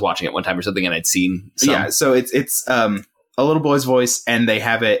John was watching it one time or something, and I'd seen some. Yeah, so it's a little boy's voice, and they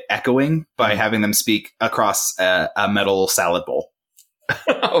have it echoing by having them speak across a metal salad bowl.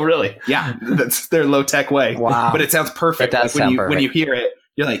 Oh, really? Yeah, that's their low-tech way. Wow. But it sounds perfect. It does sound perfect. When you hear it,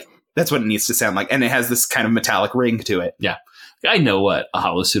 you're like, that's what it needs to sound like. And it has this kind of metallic ring to it. Yeah. I know what a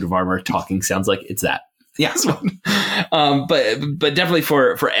hollow suit of armor talking sounds like. It's that. Yeah. But definitely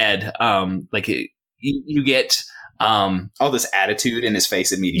for Ed, you get all this attitude in his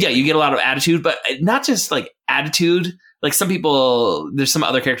face immediately. Yeah, you get a lot of attitude, but not just attitude. Some people, there's some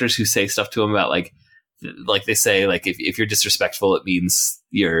other characters who say stuff to him about they say if you're disrespectful, it means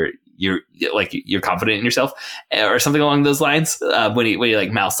you're confident in yourself or something along those lines. When he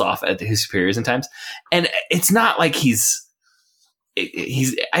mouths off at his superiors in times, and it's not like he's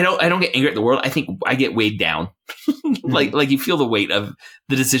I don't get angry at the world. I think I get weighed down. You feel the weight of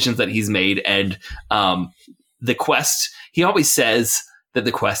the decisions that he's made, and the quest. He always says that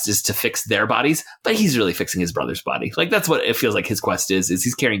the quest is to fix their bodies, but he's really fixing his brother's body. That's what it feels like his quest is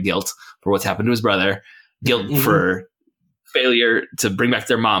he's carrying guilt for what's happened to his brother, guilt for failure to bring back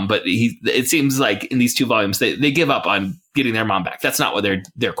their mom. But it seems like in these 2 volumes, they give up on getting their mom back. That's not what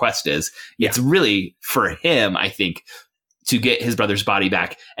their quest is. Yeah. It's really for him, I think, to get his brother's body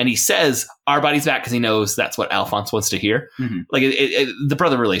back. And he says our body's back because he knows that's what Alphonse wants to hear. Mm-hmm. The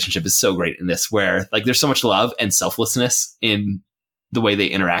brother relationship is so great in this, where there's so much love and selflessness in the way they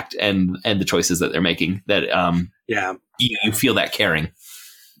interact and the choices that they're making that you feel that caring.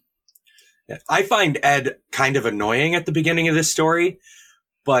 Yeah. I find Ed kind of annoying at the beginning of this story,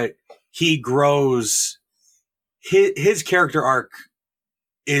 but he grows. His character arc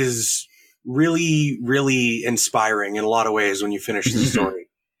is really, really inspiring in a lot of ways when you finish the story.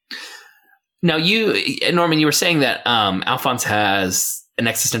 Now, Norman, you were saying that Alphonse has an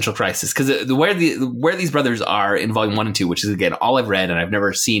existential crisis because where these brothers are in volume 1 and 2, which is again all I've read and I've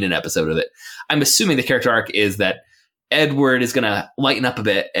never seen an episode of it. I'm assuming the character arc is that Edward is going to lighten up a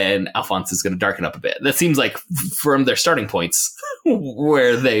bit and Alphonse is going to darken up a bit. That seems like from their starting points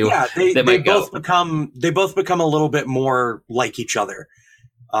where they both become a little bit more like each other.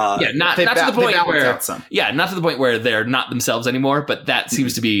 not to the point where not to the point where they're not themselves anymore, but that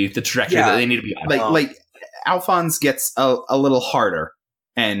seems to be the trajectory that they need to be on. Like Alphonse gets a little harder,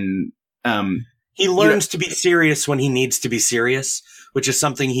 and he learns to be serious when he needs to be serious, which is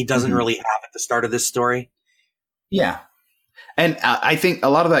something he doesn't really have at the start of this story. Yeah. And I think a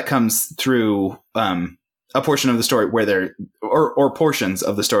lot of that comes through a portion of the story where they're or portions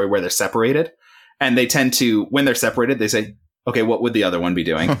of the story where they're separated, and they tend to, when they're separated, they say, okay, what would the other one be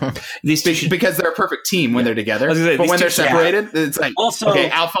doing? Because they're a perfect team when they're together. But when they're separated, it's like, also, okay,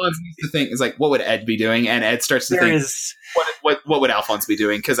 Alphonse needs to think, is like, what would Ed be doing? And Ed starts to think, what would Alphonse be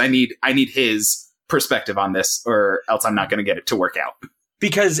doing? Because I need his perspective on this, or else I'm not going to get it to work out.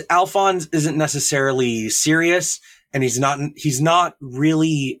 Because Alphonse isn't necessarily serious, and he's not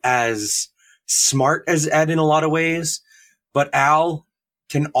really as smart as Ed in a lot of ways, but Al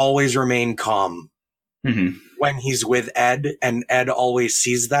can always remain calm when he's with Ed, and Ed always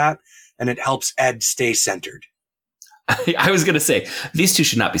sees that, and it helps Ed stay centered. I was going to say, these two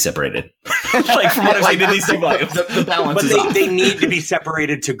should not be separated. Like, from what I've seen in these two volumes. The balance is off. They need to be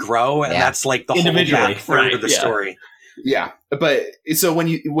separated to grow, and that's like the whole back third of the story. Yeah, but so when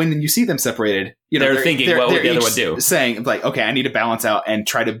you see them separated, they're thinking, what would the other one do? Saying like, okay, I need to balance out and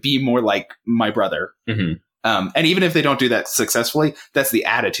try to be more like my brother. And even if they don't do that successfully, that's the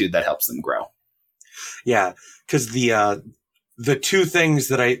attitude that helps them grow. Yeah, because the thing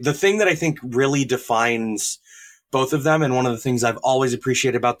that I think really defines both of them, and one of the things I've always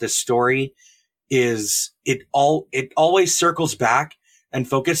appreciated about this story, is it always circles back and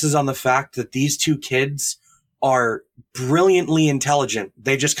focuses on the fact that these two kids are brilliantly intelligent.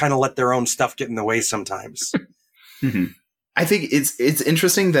 They just kind of let their own stuff get in the way sometimes. I think it's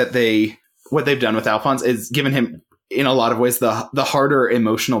interesting that what they've done with Alphonse is given him, in a lot of ways, the harder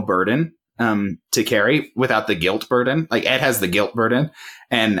emotional burden to carry without the guilt burden. Like, Ed has the guilt burden,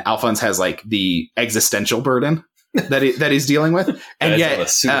 and Alphonse has like the existential burden that he's dealing with. And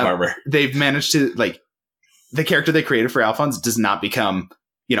yet they've managed to, like, the character they created for Alphonse does not become,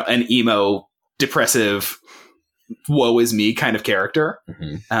 an emo, depressive, woe is me kind of character.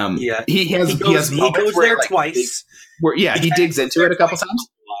 He goes there twice. He digs into it a couple times.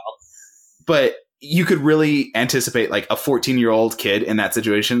 But you could really anticipate like a 14-year-old kid in that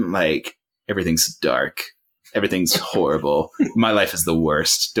situation, like, everything's dark, everything's horrible, my life is the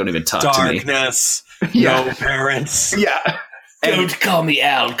worst, don't even talk to me. Darkness, no parents. Don't call me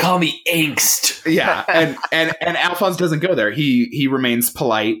Al, call me Angst. And Alphonse doesn't go there. He remains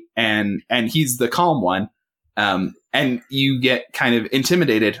polite, and he's the calm one. And you get kind of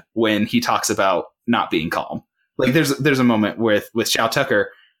intimidated when he talks about not being calm. Like, there's a moment with Shao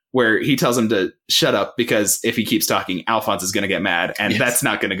Tucker where he tells him to shut up, because if he keeps talking, Alphonse is going to get mad, and that's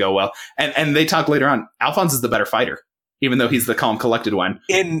not going to go well. And they talk later on. Alphonse is the better fighter, even though he's the calm, collected one.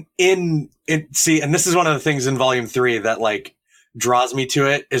 And this is one of the things in Volume 3 that like draws me to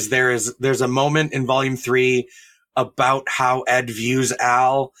it, is there's a moment in Volume 3 about how Ed views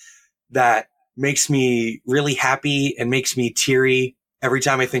Al that makes me really happy and makes me teary every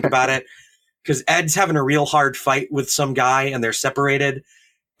time I think about it. Because Ed's having a real hard fight with some guy, and they're separated.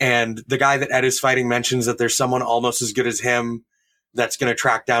 And the guy that Ed is fighting mentions that there's someone almost as good as him that's going to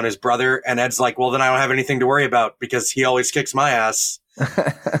track down his brother. And Ed's like, well, then I don't have anything to worry about, because he always kicks my ass.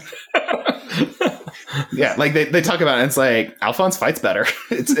 Like they talk about it, and it's like, Alphonse fights better.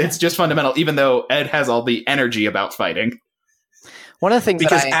 It's just fundamental, even though Ed has all the energy about fighting. One of the things,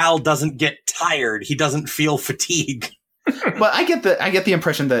 because Al doesn't get tired, he doesn't feel fatigue. But I get the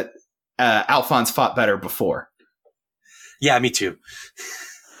impression that Alphonse fought better before. Yeah, me too.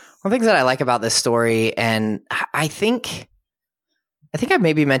 One of the things that I like about this story, and I think I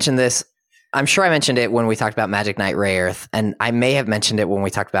maybe mentioned this. I'm sure I mentioned it when we talked about Magic Knight Rayearth, and I may have mentioned it when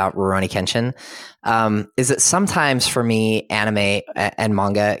we talked about Rurouni Kenshin, is that sometimes for me, anime and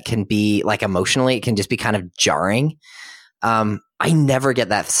manga can be, like, emotionally, it can just be kind of jarring. I never get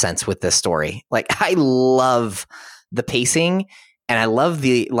that sense with this story. Like, I love the pacing, and I love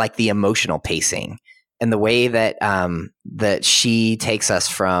the emotional pacing, and the way that that she takes us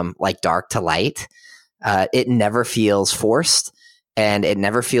from like dark to light. It never feels forced, and it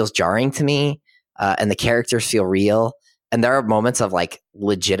never feels jarring to me. And the characters feel real, and there are moments of like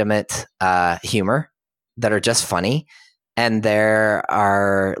legitimate humor that are just funny. And there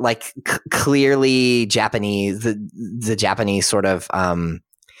are like clearly Japanese, the Japanese sort of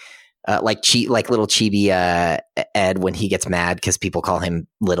like little chibi Ed when he gets mad because people call him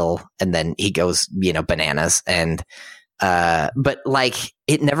little, and then he goes bananas. And but like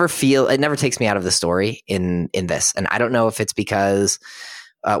it never takes me out of the story in this. And I don't know if it's because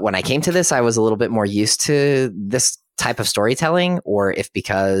when I came to this, I was a little bit more used to this type of storytelling, or if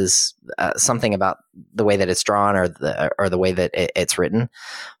because something about the way that it's drawn or the way that it's written,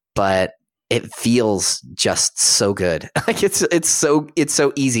 but it feels just so good. Like it's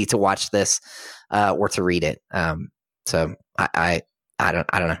so easy to watch this or to read it. So I don't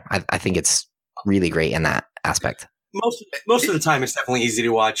know. I think it's really great in that aspect. Most of the time, it's definitely easy to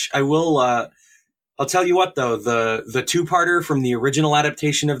watch. I will. I'll tell you what, though, the two-parter from the original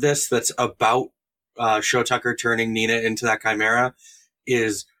adaptation of this that's about Sho Tucker turning Nina into that chimera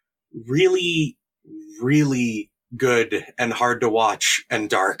is really, really good and hard to watch and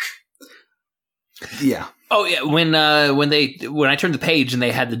dark. Yeah. Oh yeah. When I turned the page and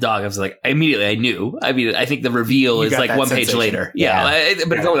they had the dog, I was like, immediately I knew. I mean, I think the reveal is like one page later. Yeah.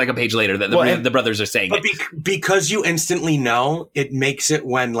 But it's only like a page later that the brothers are saying but because you instantly know, it makes it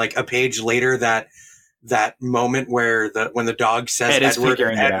when like a page later that moment where when the dog says Edward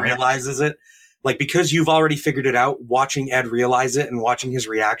and Ed realizes it, like because you've already figured it out, watching Ed realize it and watching his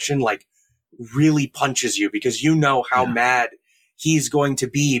reaction like really punches you because you know how mad he's going to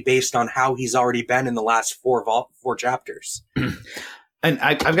be based on how he's already been in the last four chapters. And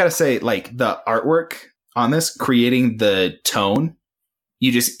I've got to say, like the artwork on this, creating the tone,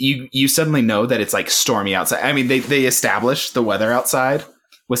 you suddenly know that it's like stormy outside. I mean, they establish the weather outside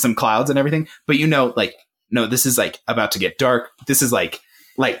with some clouds and everything, but you know, like, no, this is like about to get dark. This is like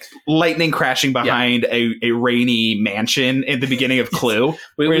lightning crashing behind a rainy mansion in the beginning of Clue.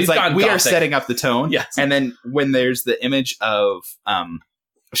 Where it's like, we are setting up the tone. Yes. And then when there's the image of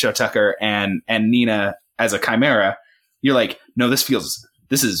Sho Tucker and Nina as a chimera, you're like, no, this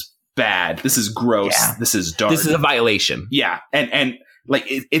is bad. This is gross. Yeah. This is dark. This is a violation. Yeah. And like,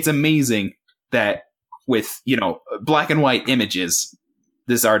 it's amazing that with, you know, black and white images,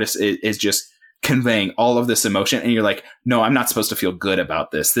 this artist is just conveying all of this emotion, and you're like, no, I'm not supposed to feel good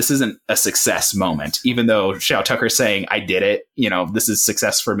about this. This isn't a success moment, even though Sho Tucker's saying, I did it, you know, this is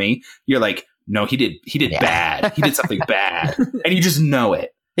success for me. You're like, no, he did bad. He did something bad, and you just know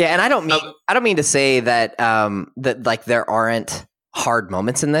it. Yeah, and I don't mean to say that that like there aren't hard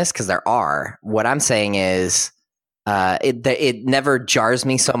moments in this, because there are. What I'm saying is it never jars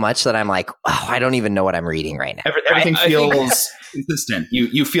me so much that I'm like, oh, I don't even know what I'm reading right now. Everything feels consistent.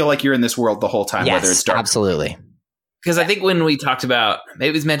 You feel like you're in this world the whole time, yes, whether it's dark. Absolutely. Because I think when we talked about, maybe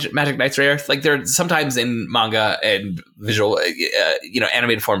it was Magic Knights Rare, like there are sometimes in manga and visual,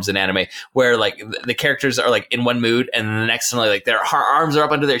 animated forms in anime where like the characters are like in one mood and the next one like their arms are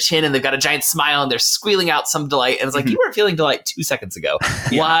up under their chin and they've got a giant smile and they're squealing out some delight. And it's like, you weren't feeling delight 2 seconds ago.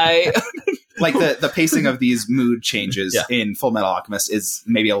 Why? Like the pacing of these mood changes in Fullmetal Alchemist is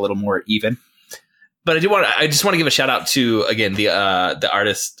maybe a little more even. But I just want to give a shout out to, again, the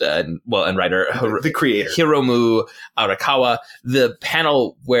artist and writer, the creator, Hiromu Arakawa. The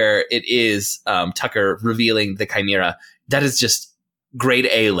panel where it is Tucker revealing the chimera, that is just grade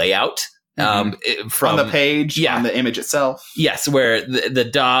A layout. From the page, on the image itself. Yes, where the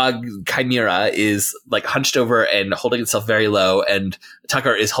dog chimera is like hunched over and holding itself very low, and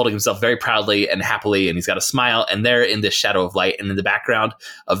Tucker is holding himself very proudly and happily, and he's got a smile, and they're in this shadow of light, and in the background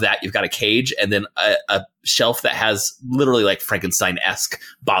of that, you've got a cage, and then a shelf that has literally like Frankenstein-esque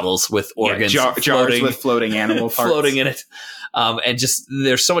bottles with organs, jars with floating animal parts floating in it, and just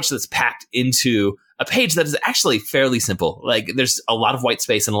there's so much that's packed into a page that is actually fairly simple. Like there's a lot of white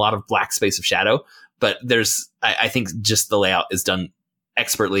space and a lot of black space of shadow, but I think just the layout is done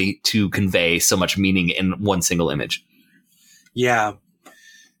expertly to convey so much meaning in one single image. Yeah.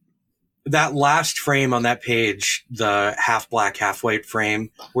 That last frame on that page, the half black, half white frame,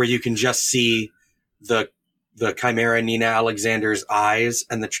 where you can just see the chimera Nina Alexander's eyes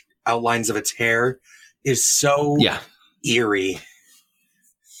and the outlines of its hair is so eerie.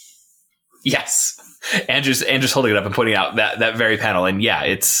 Yes. Andrew's holding it up and pointing out that very panel. And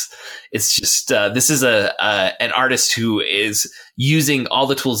it's just, this is an artist who is using all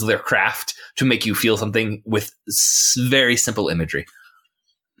the tools of their craft to make you feel something with very simple imagery.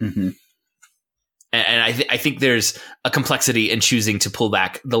 Mm-hmm. And I think there's a complexity in choosing to pull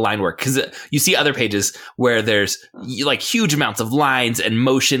back the line work, because you see other pages where there's like huge amounts of lines and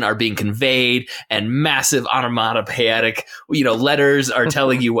motion are being conveyed and massive onomatopoeic, letters are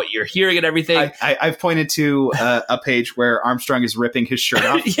telling you what you're hearing and everything. I've pointed to a page where Armstrong is ripping his shirt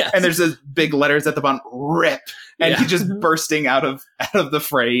off, and there's those big letters at the bottom, rip. And he's just bursting out of the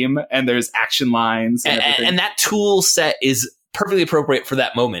frame, and there's action lines and everything. And that tool set is perfectly appropriate for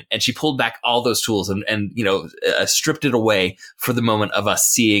that moment. And she pulled back all those tools and stripped it away for the moment of us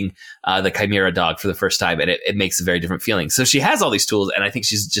seeing the Chimera dog for the first time. And it makes a very different feeling. So she has all these tools, and I think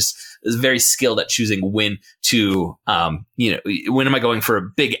she's just very skilled at choosing when to, when am I going for a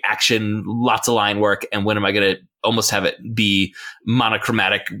big action, lots of line work, and when am I going to almost have it be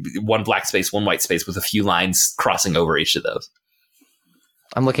monochromatic, one black space, one white space with a few lines crossing over each of those.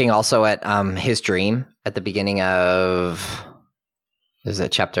 I'm looking also at his dream at the beginning of, is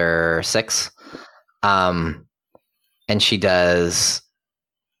it chapter 6? And she does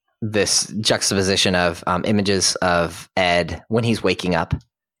this juxtaposition of images of Ed when he's waking up.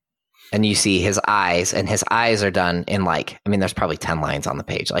 And you see his eyes, and his eyes are done in there's probably 10 lines on the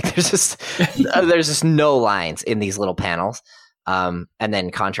page. Like there's just no lines in these little panels. And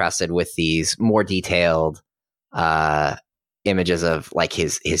then contrasted with these more detailed images of like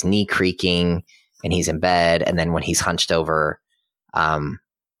his knee creaking and he's in bed. And then when he's hunched over,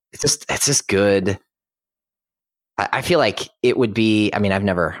 it's just good. I feel like it would be, I've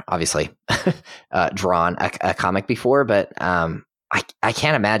never obviously drawn a comic before, but I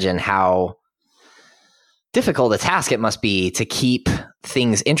can't imagine how difficult a task it must be to keep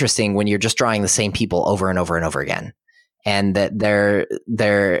things interesting when you're just drawing the same people over and over and over again. And that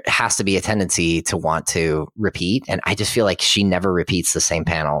there has to be a tendency to want to repeat. And I just feel like she never repeats the same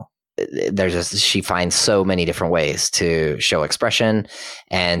panel. She finds so many different ways to show expression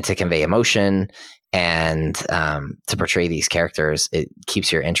and to convey emotion and to portray these characters. It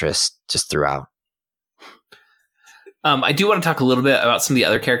keeps your interest just throughout. I do want to talk a little bit about some of the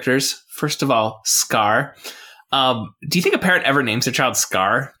other characters. First of all, Scar. Do you think a parent ever names their child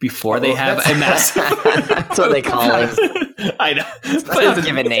Scar before they have a massive... That's what they call him. I know. But his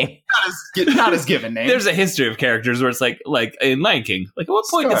given name. Not his given name. There's a history of characters where it's like in Lion King. Like, at what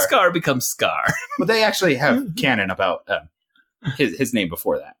point did Scar become Scar? Well, they actually have canon about his name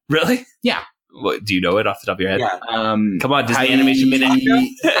before that. Really? Yeah. What, do you know it off the top of your head? Yeah. Come on, Disney Animation Minute.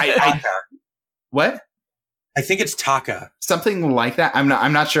 What? I think it's Taka. Something like that. I'm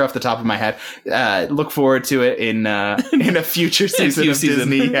not sure off the top of my head. Look forward to it in a future season of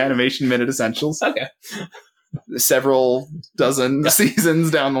Disney Animation Minute Essentials. Okay. Several dozen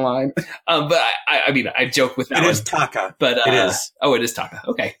seasons down the line. But I joke with that. It one. is Taka. But it is. Oh, it is Taka.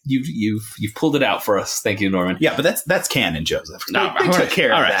 Okay. You've pulled it out for us. Thank you, Norman. Yeah, but that's canon, Joseph. No, they took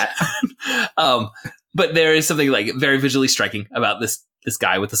care of that. But there is something like very visually striking about this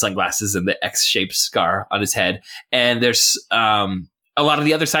guy with the sunglasses and the X-shaped scar on his head. And there's a lot of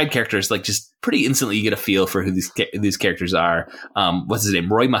the other side characters, like just pretty instantly you get a feel for who these characters are. What's his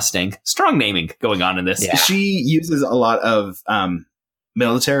name? Roy Mustang. Strong naming going on in this. Yeah. She uses a lot of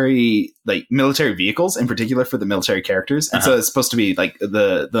military vehicles in particular for the military characters. And so it's supposed to be like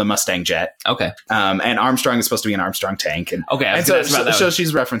the Mustang jet. Okay. And Armstrong is supposed to be an Armstrong tank. And so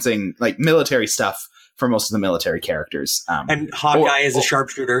she's referencing like military stuff for most of the military characters. And Hawkeye is a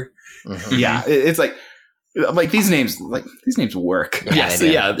sharpshooter. Mm-hmm. Yeah. It's like these names work.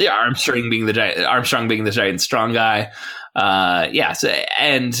 Yeah. Armstrong being the giant strong guy.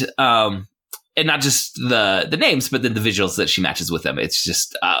 And not just the names, but then the visuals that she matches with them. It's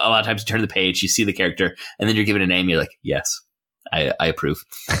just a lot of times you turn the page, you see the character, and then you're given a name. You're like, yes, I approve.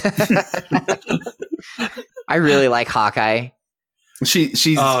 I really like Hawkeye.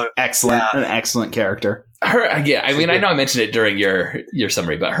 She's excellent, an excellent character. I know I mentioned it during your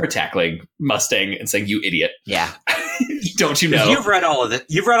summary, but her tackling Mustang and saying "you idiot," yeah, don't you know? You've read all of it.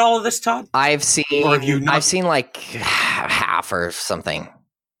 You've read all of this, Todd. I've seen like half or something.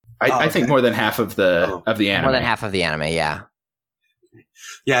 I think more than half of the anime. More than half of the anime, yeah.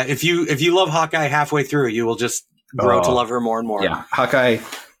 Yeah, if you love Hawkeye halfway through, you will just grow to love her more and more. Yeah, Hawkeye,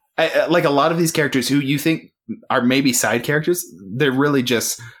 like a lot of these characters who you think are maybe side characters, they're really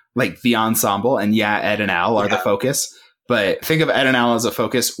just like the ensemble. And Ed and Al are the focus. But think of Ed and Al as a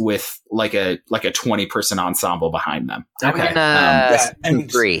focus with like a 20-person ensemble behind them. Okay.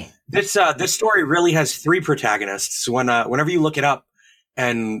 And 3. This story really has 3 protagonists. Whenever you look it up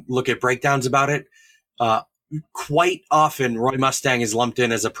and look at breakdowns about it, quite often Roy Mustang is lumped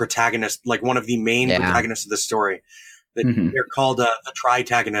in as a protagonist, like one of the main protagonists of the story. They're called the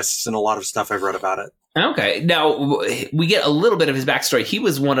tritagonists in a lot of stuff I've read about it. Okay. Now, we get a little bit of his backstory. He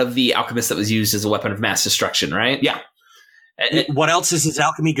was one of the alchemists that was used as a weapon of mass destruction, right? Yeah. What else is his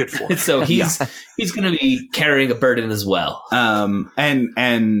alchemy good for? So he's going to be carrying a burden as well.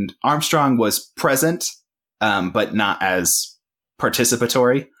 And Armstrong was present, but not as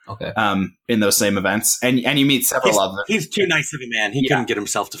participatory. Okay. In those same events, and you meet several of them. He's too nice of a man. He couldn't get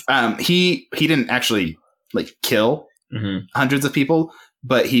himself to. He didn't actually kill hundreds of people,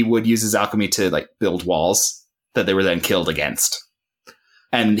 but he would use his alchemy to build walls that they were then killed against.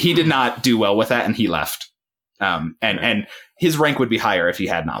 And he did not do well with that, and he left. And his rank would be higher if he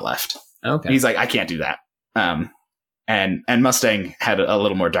had not left. Okay. And he's like, I can't do that. And Mustang had a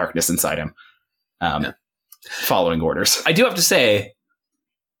little more darkness inside him, following orders. I do have to say,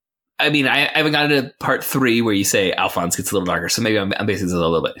 I mean, I haven't gotten to part 3 where you say Alphonse gets a little darker, so maybe I'm basing this a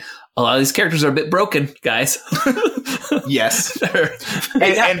little bit. A lot of these characters are a bit broken, guys. Yes.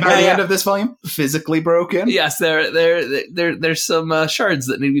 and by the end of this volume, physically broken. Yes, there's some shards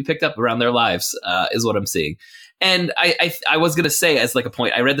that need to be picked up around their lives, is what I'm seeing. And I was going to say, as like a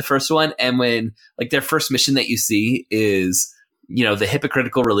point, I read the first one, and when like their first mission that you see is, you know, the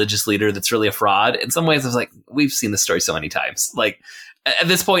hypocritical religious leader that's really a fraud. In some ways, I was like, we've seen this story so many times. Like, at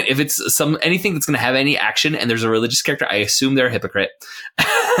this point, if it's anything that's going to have any action and there's a religious character, I assume they're a hypocrite.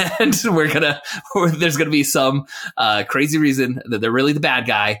 And there's going to be some crazy reason that they're really the bad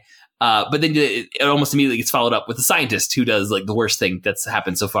guy. But then it almost immediately gets followed up with a scientist who does like the worst thing that's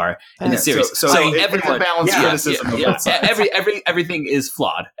happened so far in the series. So everyone, balanced criticism. Everything is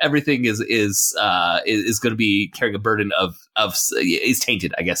flawed. Everything is going to be carrying a burden of is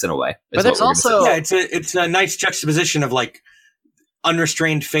tainted, I guess, in a way. But there's also it's a nice juxtaposition of like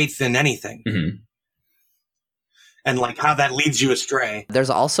unrestrained faith in anything. Mm-hmm. And like how that leads you astray.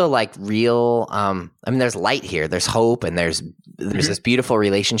 There's also like real, there's light here. There's hope, and there's this beautiful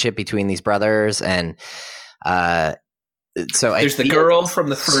relationship between these brothers, and so there's the girl from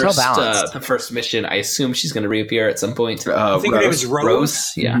the first mission. I assume she's going to reappear at some point. I think her name is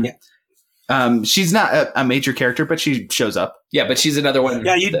Rose. Yeah. She's not a major character, but she shows up. Yeah, but she's another one.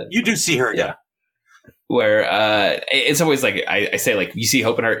 Yeah, you do see her. Yeah. Where in some ways, like I say, like you see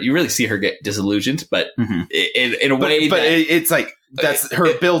hope in her, you really see her get disillusioned, but in a way, but it's like that's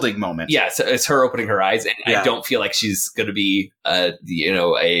her building moment. Yeah, so it's her opening her eyes, and I don't feel like she's going to be, she's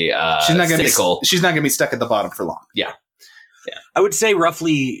not going to be stuck at the bottom for long. Yeah. I would say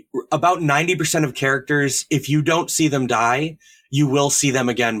roughly about 90% of characters, if you don't see them die, you will see them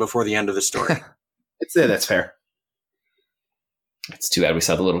again before the end of the story. That's fair. It's too bad we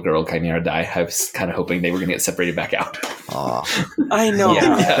saw the little girl Chimera die. I was kind of hoping they were going to get separated back out. I know.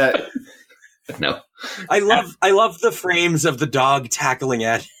 No. I love the frames of the dog tackling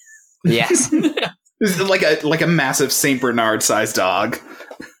Ed. Yes. This is like a massive Saint Bernard sized dog.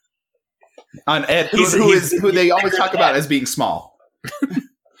 On Ed, who they always talk about as being small.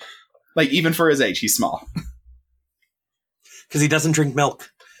 Like even for his age, he's small. Because he doesn't drink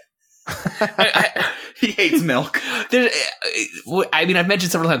milk. He hates milk. I mean, I've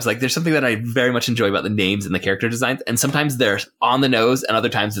mentioned several times, like, there's something that I very much enjoy about the names and the character designs, and sometimes they're on the nose, and other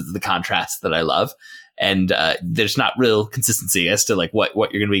times it's the contrast that I love. And there's not real consistency as to like what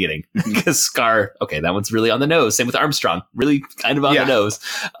you're going to be getting. Because Scar, okay, that one's really on the nose. Same with Armstrong, really kind of on the nose.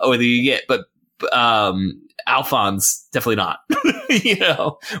 Whether you get, but Alphonse, definitely not.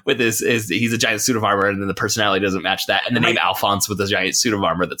 With he's a giant suit of armor, and then the personality doesn't match that, and the name Alphonse with a giant suit of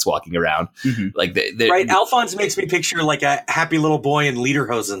armor that's walking around. Mm-hmm. Like Alphonse makes me picture like a happy little boy in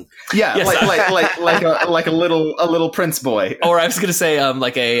lederhosen. Yeah, yes. like a little prince boy. Or I was gonna say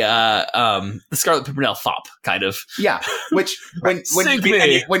the Scarlet Pimpernel fop kind of. Yeah, which when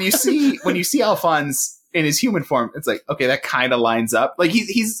you see Alphonse in his human form, it's like, okay, that kind of lines up. Like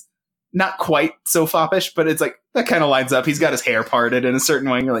he's not quite so foppish, but it's like that kind of lines up. He's got his hair parted in a certain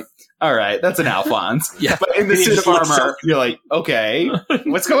way. And you're like, all right, that's an Alphonse. Yeah. But in the suit of armor, you're like, okay,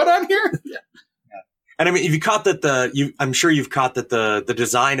 what's going on here? Yeah. And I mean, if you caught that I'm sure you've caught that the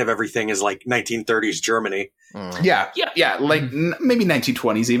design of everything is like 1930s Germany. Yeah. Like maybe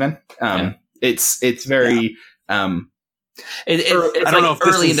 1920s even. It's very, it's I don't like know if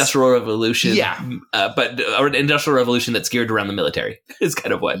early Industrial Revolution, but an Industrial Revolution that's geared around the military is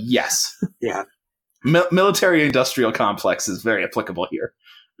kind of what. Yes, yeah. Military industrial complex is very applicable here.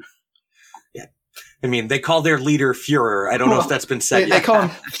 Yeah, I mean they call their leader Führer. I don't know if that's been said. They call him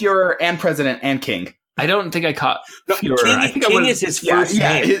Führer and President and King. I don't think I caught Führer. King is his first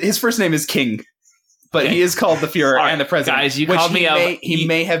name. His first name is King. But he is called the Führer and the President. Guys, you called me out. He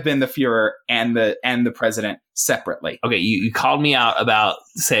may have been the Führer and the President separately. Okay, you called me out about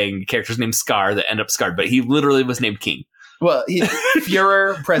saying the character's named Scar that end up scarred, but he literally was named King. Well, he's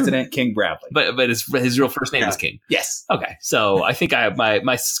Führer, President, King Bradley. But his real first name is King. Yes. Okay, so I think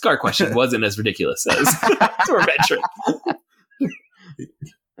my Scar question wasn't as ridiculous as we're venturing.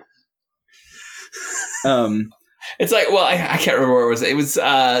 It's like, well, I can't remember where it was. It was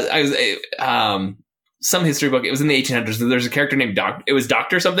some history book. It was in the 1800s. And there's a character named It was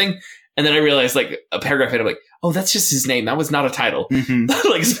Doctor something. And then I realized, like, a paragraph in, I'm like, oh, that's just his name. That was not a title. Mm-hmm.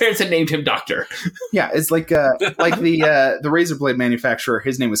 Like, his parents had named him Doctor. Yeah, it's like the razor blade manufacturer.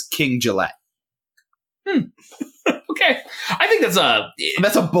 His name was King Gillette. Okay, I think that's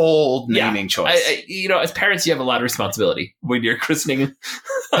a bold naming choice. As parents, you have a lot of responsibility when you're christening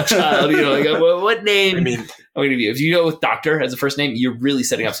a child. What name? I'm going to give you. If you go with Doctor as a first name, you're really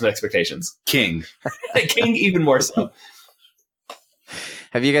setting up some expectations. King, King, even more so.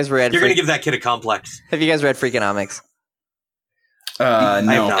 Have you guys read? You're going to give that kid a complex. Have you guys read Freakonomics?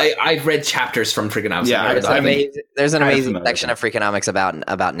 No, I've read chapters from Freakonomics. Yeah, there's an amazing section of Freakonomics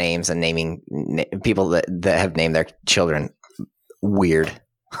about names and naming people that have named their children weird,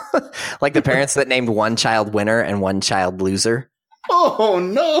 like the parents that named one child winner and one child loser. Oh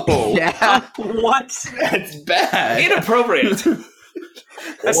no! Yeah, what? That's bad. Inappropriate.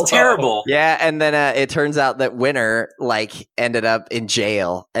 That's terrible. Yeah, and then it turns out that winner ended up in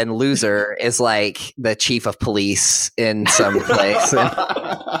jail, and loser is like the chief of police in some place.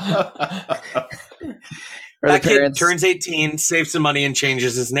 That kid turns 18, saves some money, and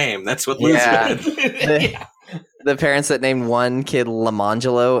changes his name. That's what loser is. The parents that named one kid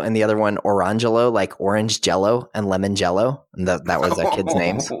Lamangelo and the other one Orangelo, like orange jello and lemon jello, and that was their kids'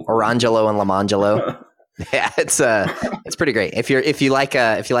 names, Orangelo and Lamangelo. Yeah, it's pretty great. If you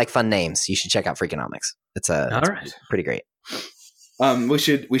like fun names, you should check out Freakonomics. It's pretty great.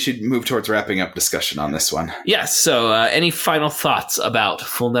 We should move towards wrapping up discussion on this one. Yes. So, any final thoughts about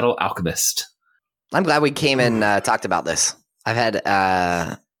Fullmetal Alchemist? I'm glad we came and talked about this. I've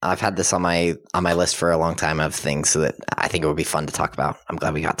had this on my list for a long time of things that I think it would be fun to talk about. I'm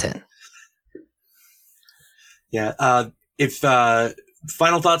glad we got to it. Yeah. If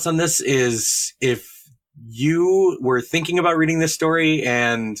final thoughts on this is if you were thinking about reading this story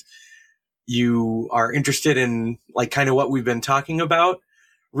and you are interested in kind of what we've been talking about,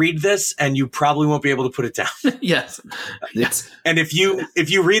 read this and you probably won't be able to put it down. Yes. And if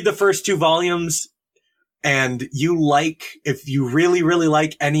you read the first 2 volumes and if you really, really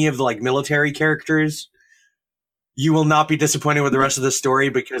like any of the military characters, you will not be disappointed with the rest of the story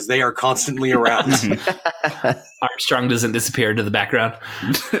because they are constantly around. Armstrong doesn't disappear into the background.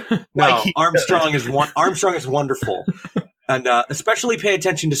 No, Armstrong is wonderful, and especially pay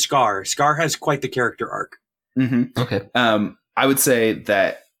attention to Scar. Scar has quite the character arc. Mm-hmm. Okay, I would say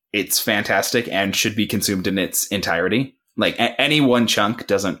that it's fantastic and should be consumed in its entirety. Any one chunk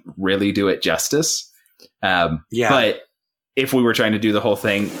doesn't really do it justice. But if we were trying to do the whole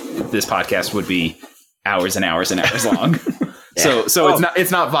thing, this podcast would be hours and hours and hours long. So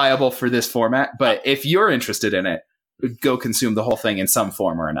it's not viable for this format, but if you're interested in it, go consume the whole thing in some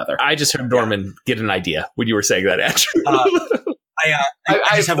form or another. I just heard Norman get an idea when you were saying that, Andrew.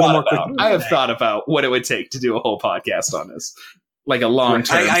 I just have one more quick thing. I have thought about what it would take to do a whole podcast on this, a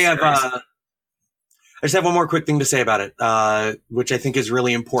long-term I just have one more quick thing to say about it, which I think is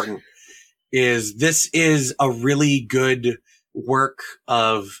really important. This is a really good work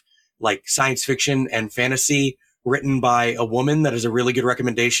of science fiction and fantasy written by a woman. That is a really good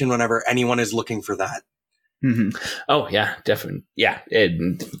recommendation whenever anyone is looking for that. Mm-hmm. Oh yeah, definitely. Yeah.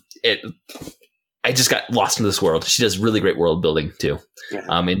 I just got lost in this world. She does really great world building too. Yeah.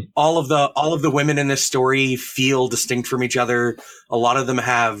 All of the women in this story feel distinct from each other. A lot of them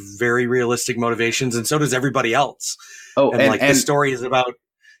have very realistic motivations, and so does everybody else. Oh, and this story is about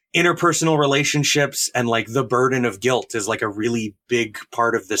interpersonal relationships, and the burden of guilt is a really big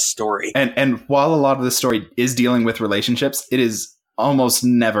part of this story. And while a lot of the story is dealing with relationships, it is almost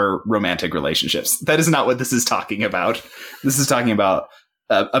never romantic relationships. That is not what this is talking about. This is talking about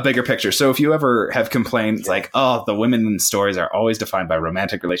a bigger picture. So if you ever have complaints the women in stories are always defined by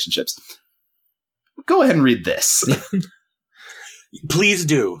romantic relationships, go ahead and read this. Please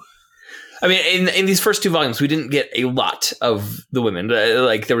do. I mean, in these first 2 volumes, we didn't get a lot of the women.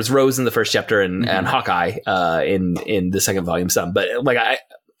 There was Rose in the first chapter and Hawkeye in the second volume. Some, but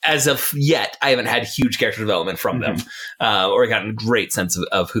as of yet, I haven't had huge character development from them, or gotten a great sense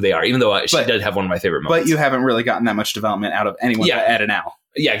of who they are. Even though she did have one of my favorite moments. But you haven't really gotten that much development out of anyone but Ed and Al.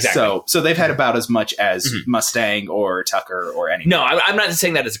 Yeah, exactly. So they've had about as much as Mustang or Tucker or anything. No, I'm not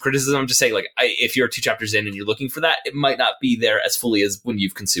saying that as a criticism. I'm just saying, if you're 2 chapters in and you're looking for that, it might not be there as fully as when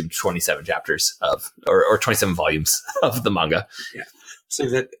you've consumed 27 chapters or 27 volumes of the manga. Yeah. So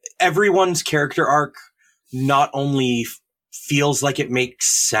that everyone's character arc not only feels like it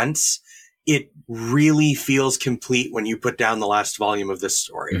makes sense, it really feels complete when you put down the last volume of this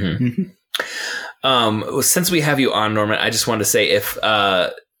story. Mm-hmm. Since we have you on, Norman, I just wanted to say if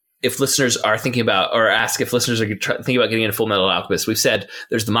listeners are thinking about, or ask if listeners are thinking about getting into Fullmetal Alchemist, we've said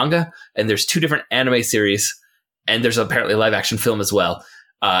there's the manga and there's 2 different anime series and there's apparently a live action film as well.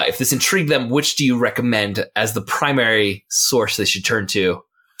 If this intrigued them, which do you recommend as the primary source they should turn to?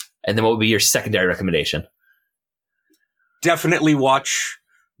 And then what would be your secondary recommendation? Definitely watch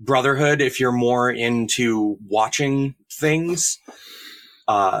Brotherhood if you're more into watching things.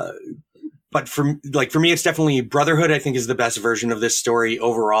 But for me, it's definitely Brotherhood, I think, is the best version of this story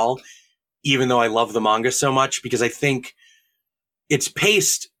overall, even though I love the manga so much, because I think it's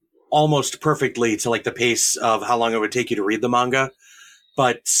paced almost perfectly to like the pace of how long it would take you to read the manga.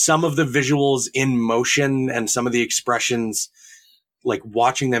 But some of the visuals in motion and some of the expressions, like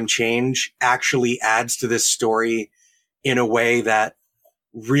watching them change, actually adds to this story in a way that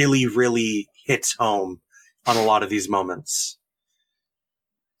really, really hits home on a lot of these moments.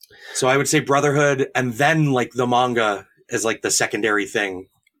 So I would say Brotherhood, and then like the manga is like the secondary thing.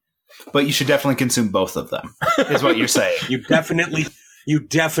 But you should definitely consume both of them, is what you're saying. You definitely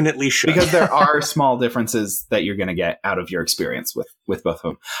should. Because there are small differences that you're going to get out of your experience with both of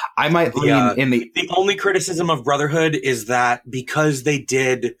them. I might lean in the only criticism of Brotherhood is that because they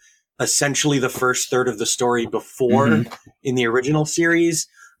did essentially the first third of the story before in the original series,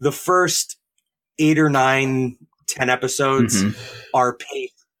 the first 8 or 9, 10 episodes are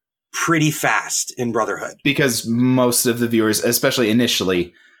paced pretty fast in Brotherhood. Because most of the viewers, especially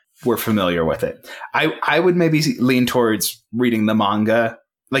initially, were familiar with it. I would maybe lean towards reading the manga.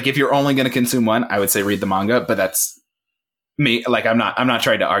 Like if you're only going to consume one, I would say read the manga, but that's me. Like I'm not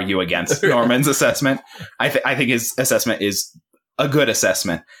trying to argue against Norman's assessment. I think his assessment is a good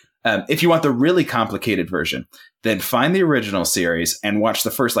assessment. If you want the really complicated version, then find the original series and watch the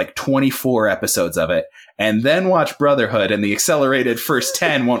first like 24 episodes of it, and then watch Brotherhood, and the accelerated first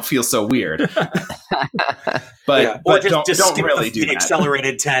 10 won't feel so weird. But don't really do that.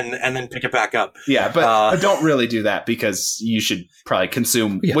 Accelerated 10 and then pick it back up. Yeah, but don't really do that, because you should probably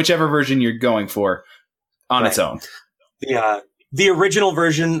consume whichever version you're going for on its own. The original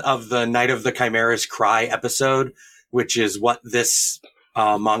version of the Night of the Chimera's Cry episode, which is what this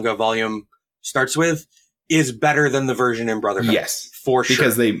manga volume starts with, is better than the version in Brotherhood. Yes, for sure.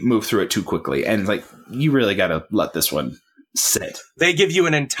 Because they move through it too quickly, and like you really got to let this one sit. They give you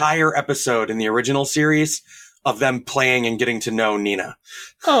an entire episode in the original series of them playing and getting to know Nina.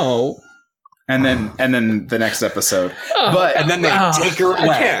 Oh. And then the next episode. And then they take her away.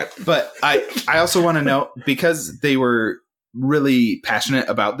 I can't. But I also want to note, because they were really passionate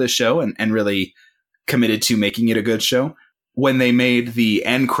about this show and really committed to making it a good show, when they made the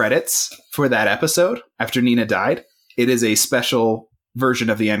end credits for that episode after Nina died, it is a special version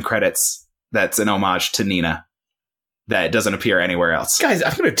of the end credits that's an homage to Nina that doesn't appear anywhere else. Guys,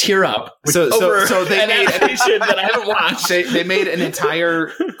 I'm going to tear up. So they made animation that I haven't watched. They made an entire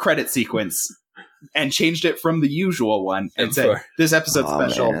credit sequence and changed it from the usual one and said, "This episode's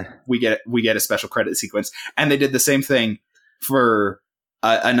special. Man. We get a special credit sequence." And they did the same thing for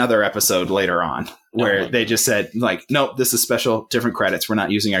another episode later on, where they just said, like, "Nope, this is special, different credits. We're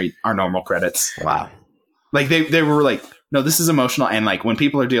not using our normal credits." Wow. Like they were like, "No, this is emotional, and like when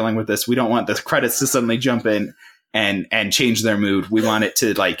people are dealing with this, we don't want the credits to suddenly jump in and change their mood. We want it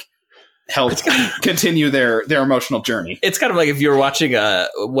to like help continue their emotional journey." It's kind of like if you're watching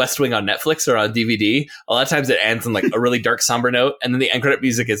West Wing on Netflix or on DVD. A lot of times it ends on like a really dark, somber note, and then the end credit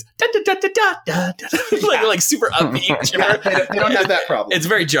music is da da da da da da, like super upbeat. They don't have that problem. It's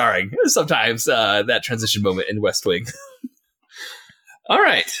very jarring sometimes, that transition moment in West Wing. All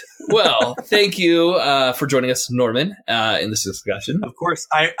right. Well, thank you for joining us, Norman, in this discussion. Of course,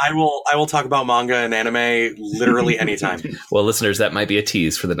 I will talk about manga and anime literally anytime. Well, listeners, that might be a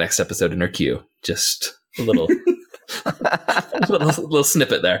tease for the next episode in our queue. Just a little little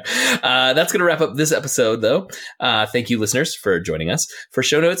snippet there. That's going to wrap up this episode, though. Thank you, listeners, for joining us. For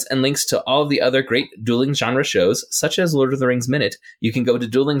show notes and links to all of the other great dueling genre shows, such as Lord of the Rings Minute, you can go to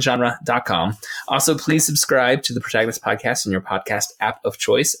duelinggenre.com. Also, please subscribe to the Protagonist podcast in your podcast app of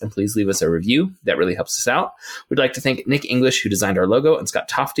choice, and please leave us a review. That really helps us out. We'd like to thank Nick English, who designed our logo, and Scott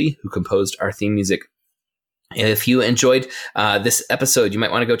Tofty, who composed our theme music. If you enjoyed this episode, you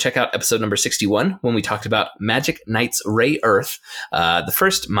might want to go check out episode number 61 when we talked about Magic Knights Ray Earth, the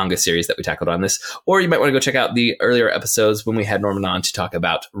first manga series that we tackled on this. Or you might want to go check out the earlier episodes when we had Norman on to talk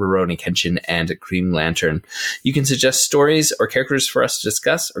about Rurouni Kenshin and Green Lantern. You can suggest stories or characters for us to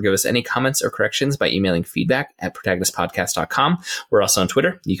discuss, or give us any comments or corrections by emailing feedback@protagonistpodcast.com. We're also on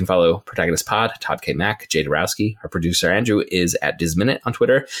Twitter. You can follow Protagonist Pod, Todd K. Mack, Jay Dorowski. Our producer Andrew is at DizMinute on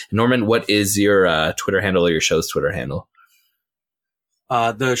Twitter. And Norman, what is your Twitter handle or your show's Twitter handle?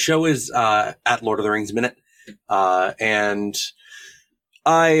 The show is at Lord of the Rings Minute, and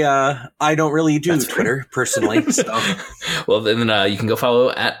I don't really do Twitter personally. So. Well, then you can go follow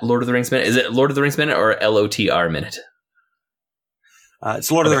at Lord of the Rings Minute. Is it Lord of the Rings Minute or LOTR Minute?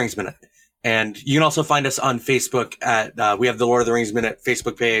 It's Lord of the Rings Minute. And you can also find us on Facebook at, we have the Lord of the Rings Minute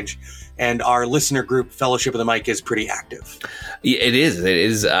Facebook page, and our listener group, Fellowship of the Mic, is pretty active. Yeah, it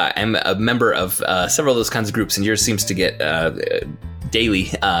is. I'm a member of several of those kinds of groups, and yours seems to get daily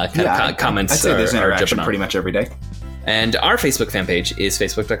comments. I'd say there's interaction pretty much every day. And our Facebook fan page is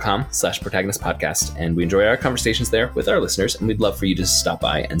facebook.com/Protagonist Podcast, and we enjoy our conversations there with our listeners, and we'd love for you to stop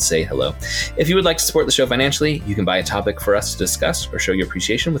by and say hello. If you would like to support the show financially, you can buy a topic for us to discuss or show your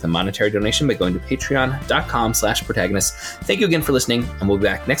appreciation with a monetary donation by going to patreon.com/Protagonist. Thank you again for listening, and we'll be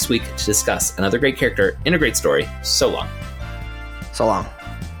back next week to discuss another great character in a great story. So long. So long.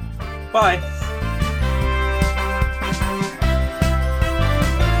 Bye.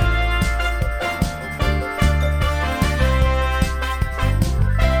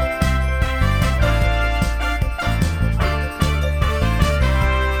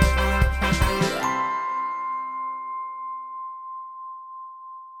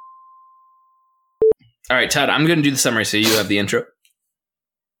 All right, Todd, I'm going to do the summary so you have the intro.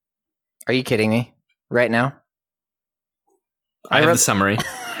 Are you kidding me? Right now? I have the summary.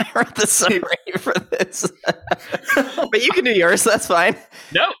 I wrote the summary for this. But you can do yours, that's fine.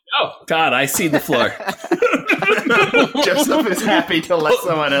 No. God, I see the floor. Joseph is happy to let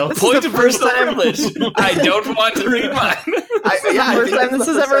someone else. Point of personal privilege. I don't want to read mine. This is the first time this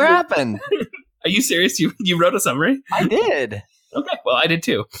has ever happened. Are you serious? You wrote a summary? I did. Okay, well, I did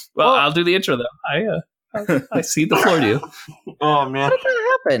too. Well, I'll do the intro, though. I see the floor, dude. Oh, man. How did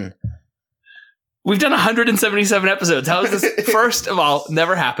that happen? We've done 177 episodes. How is this, first of all,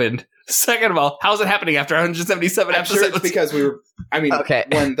 never happened? Second of all, how is it happening after 177 episodes? Sure it's because when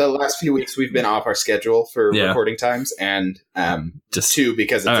the last few weeks we've been off our schedule for recording times, and just 2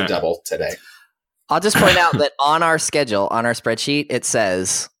 because it's a double today. I'll just point out that on our schedule, on our spreadsheet, it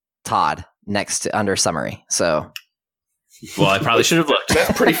says Todd under summary. So... Well, I probably should have looked.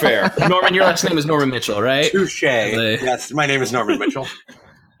 That's pretty fair. Norman, your last name is Norman Mitchell, right? Touche. Yes, my name is Norman Mitchell.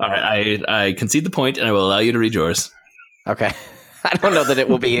 All right, I concede the point, and I will allow you to read yours. Okay. I don't know that it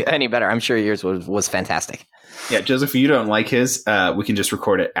will be any better. I'm sure yours was fantastic. Yeah, Joseph, if you don't like his, we can just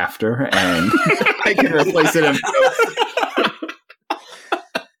record it after, and I can replace it.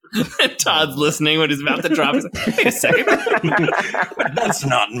 Todd's listening when he's about to drop it. Wait a second. That's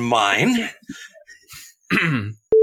not mine.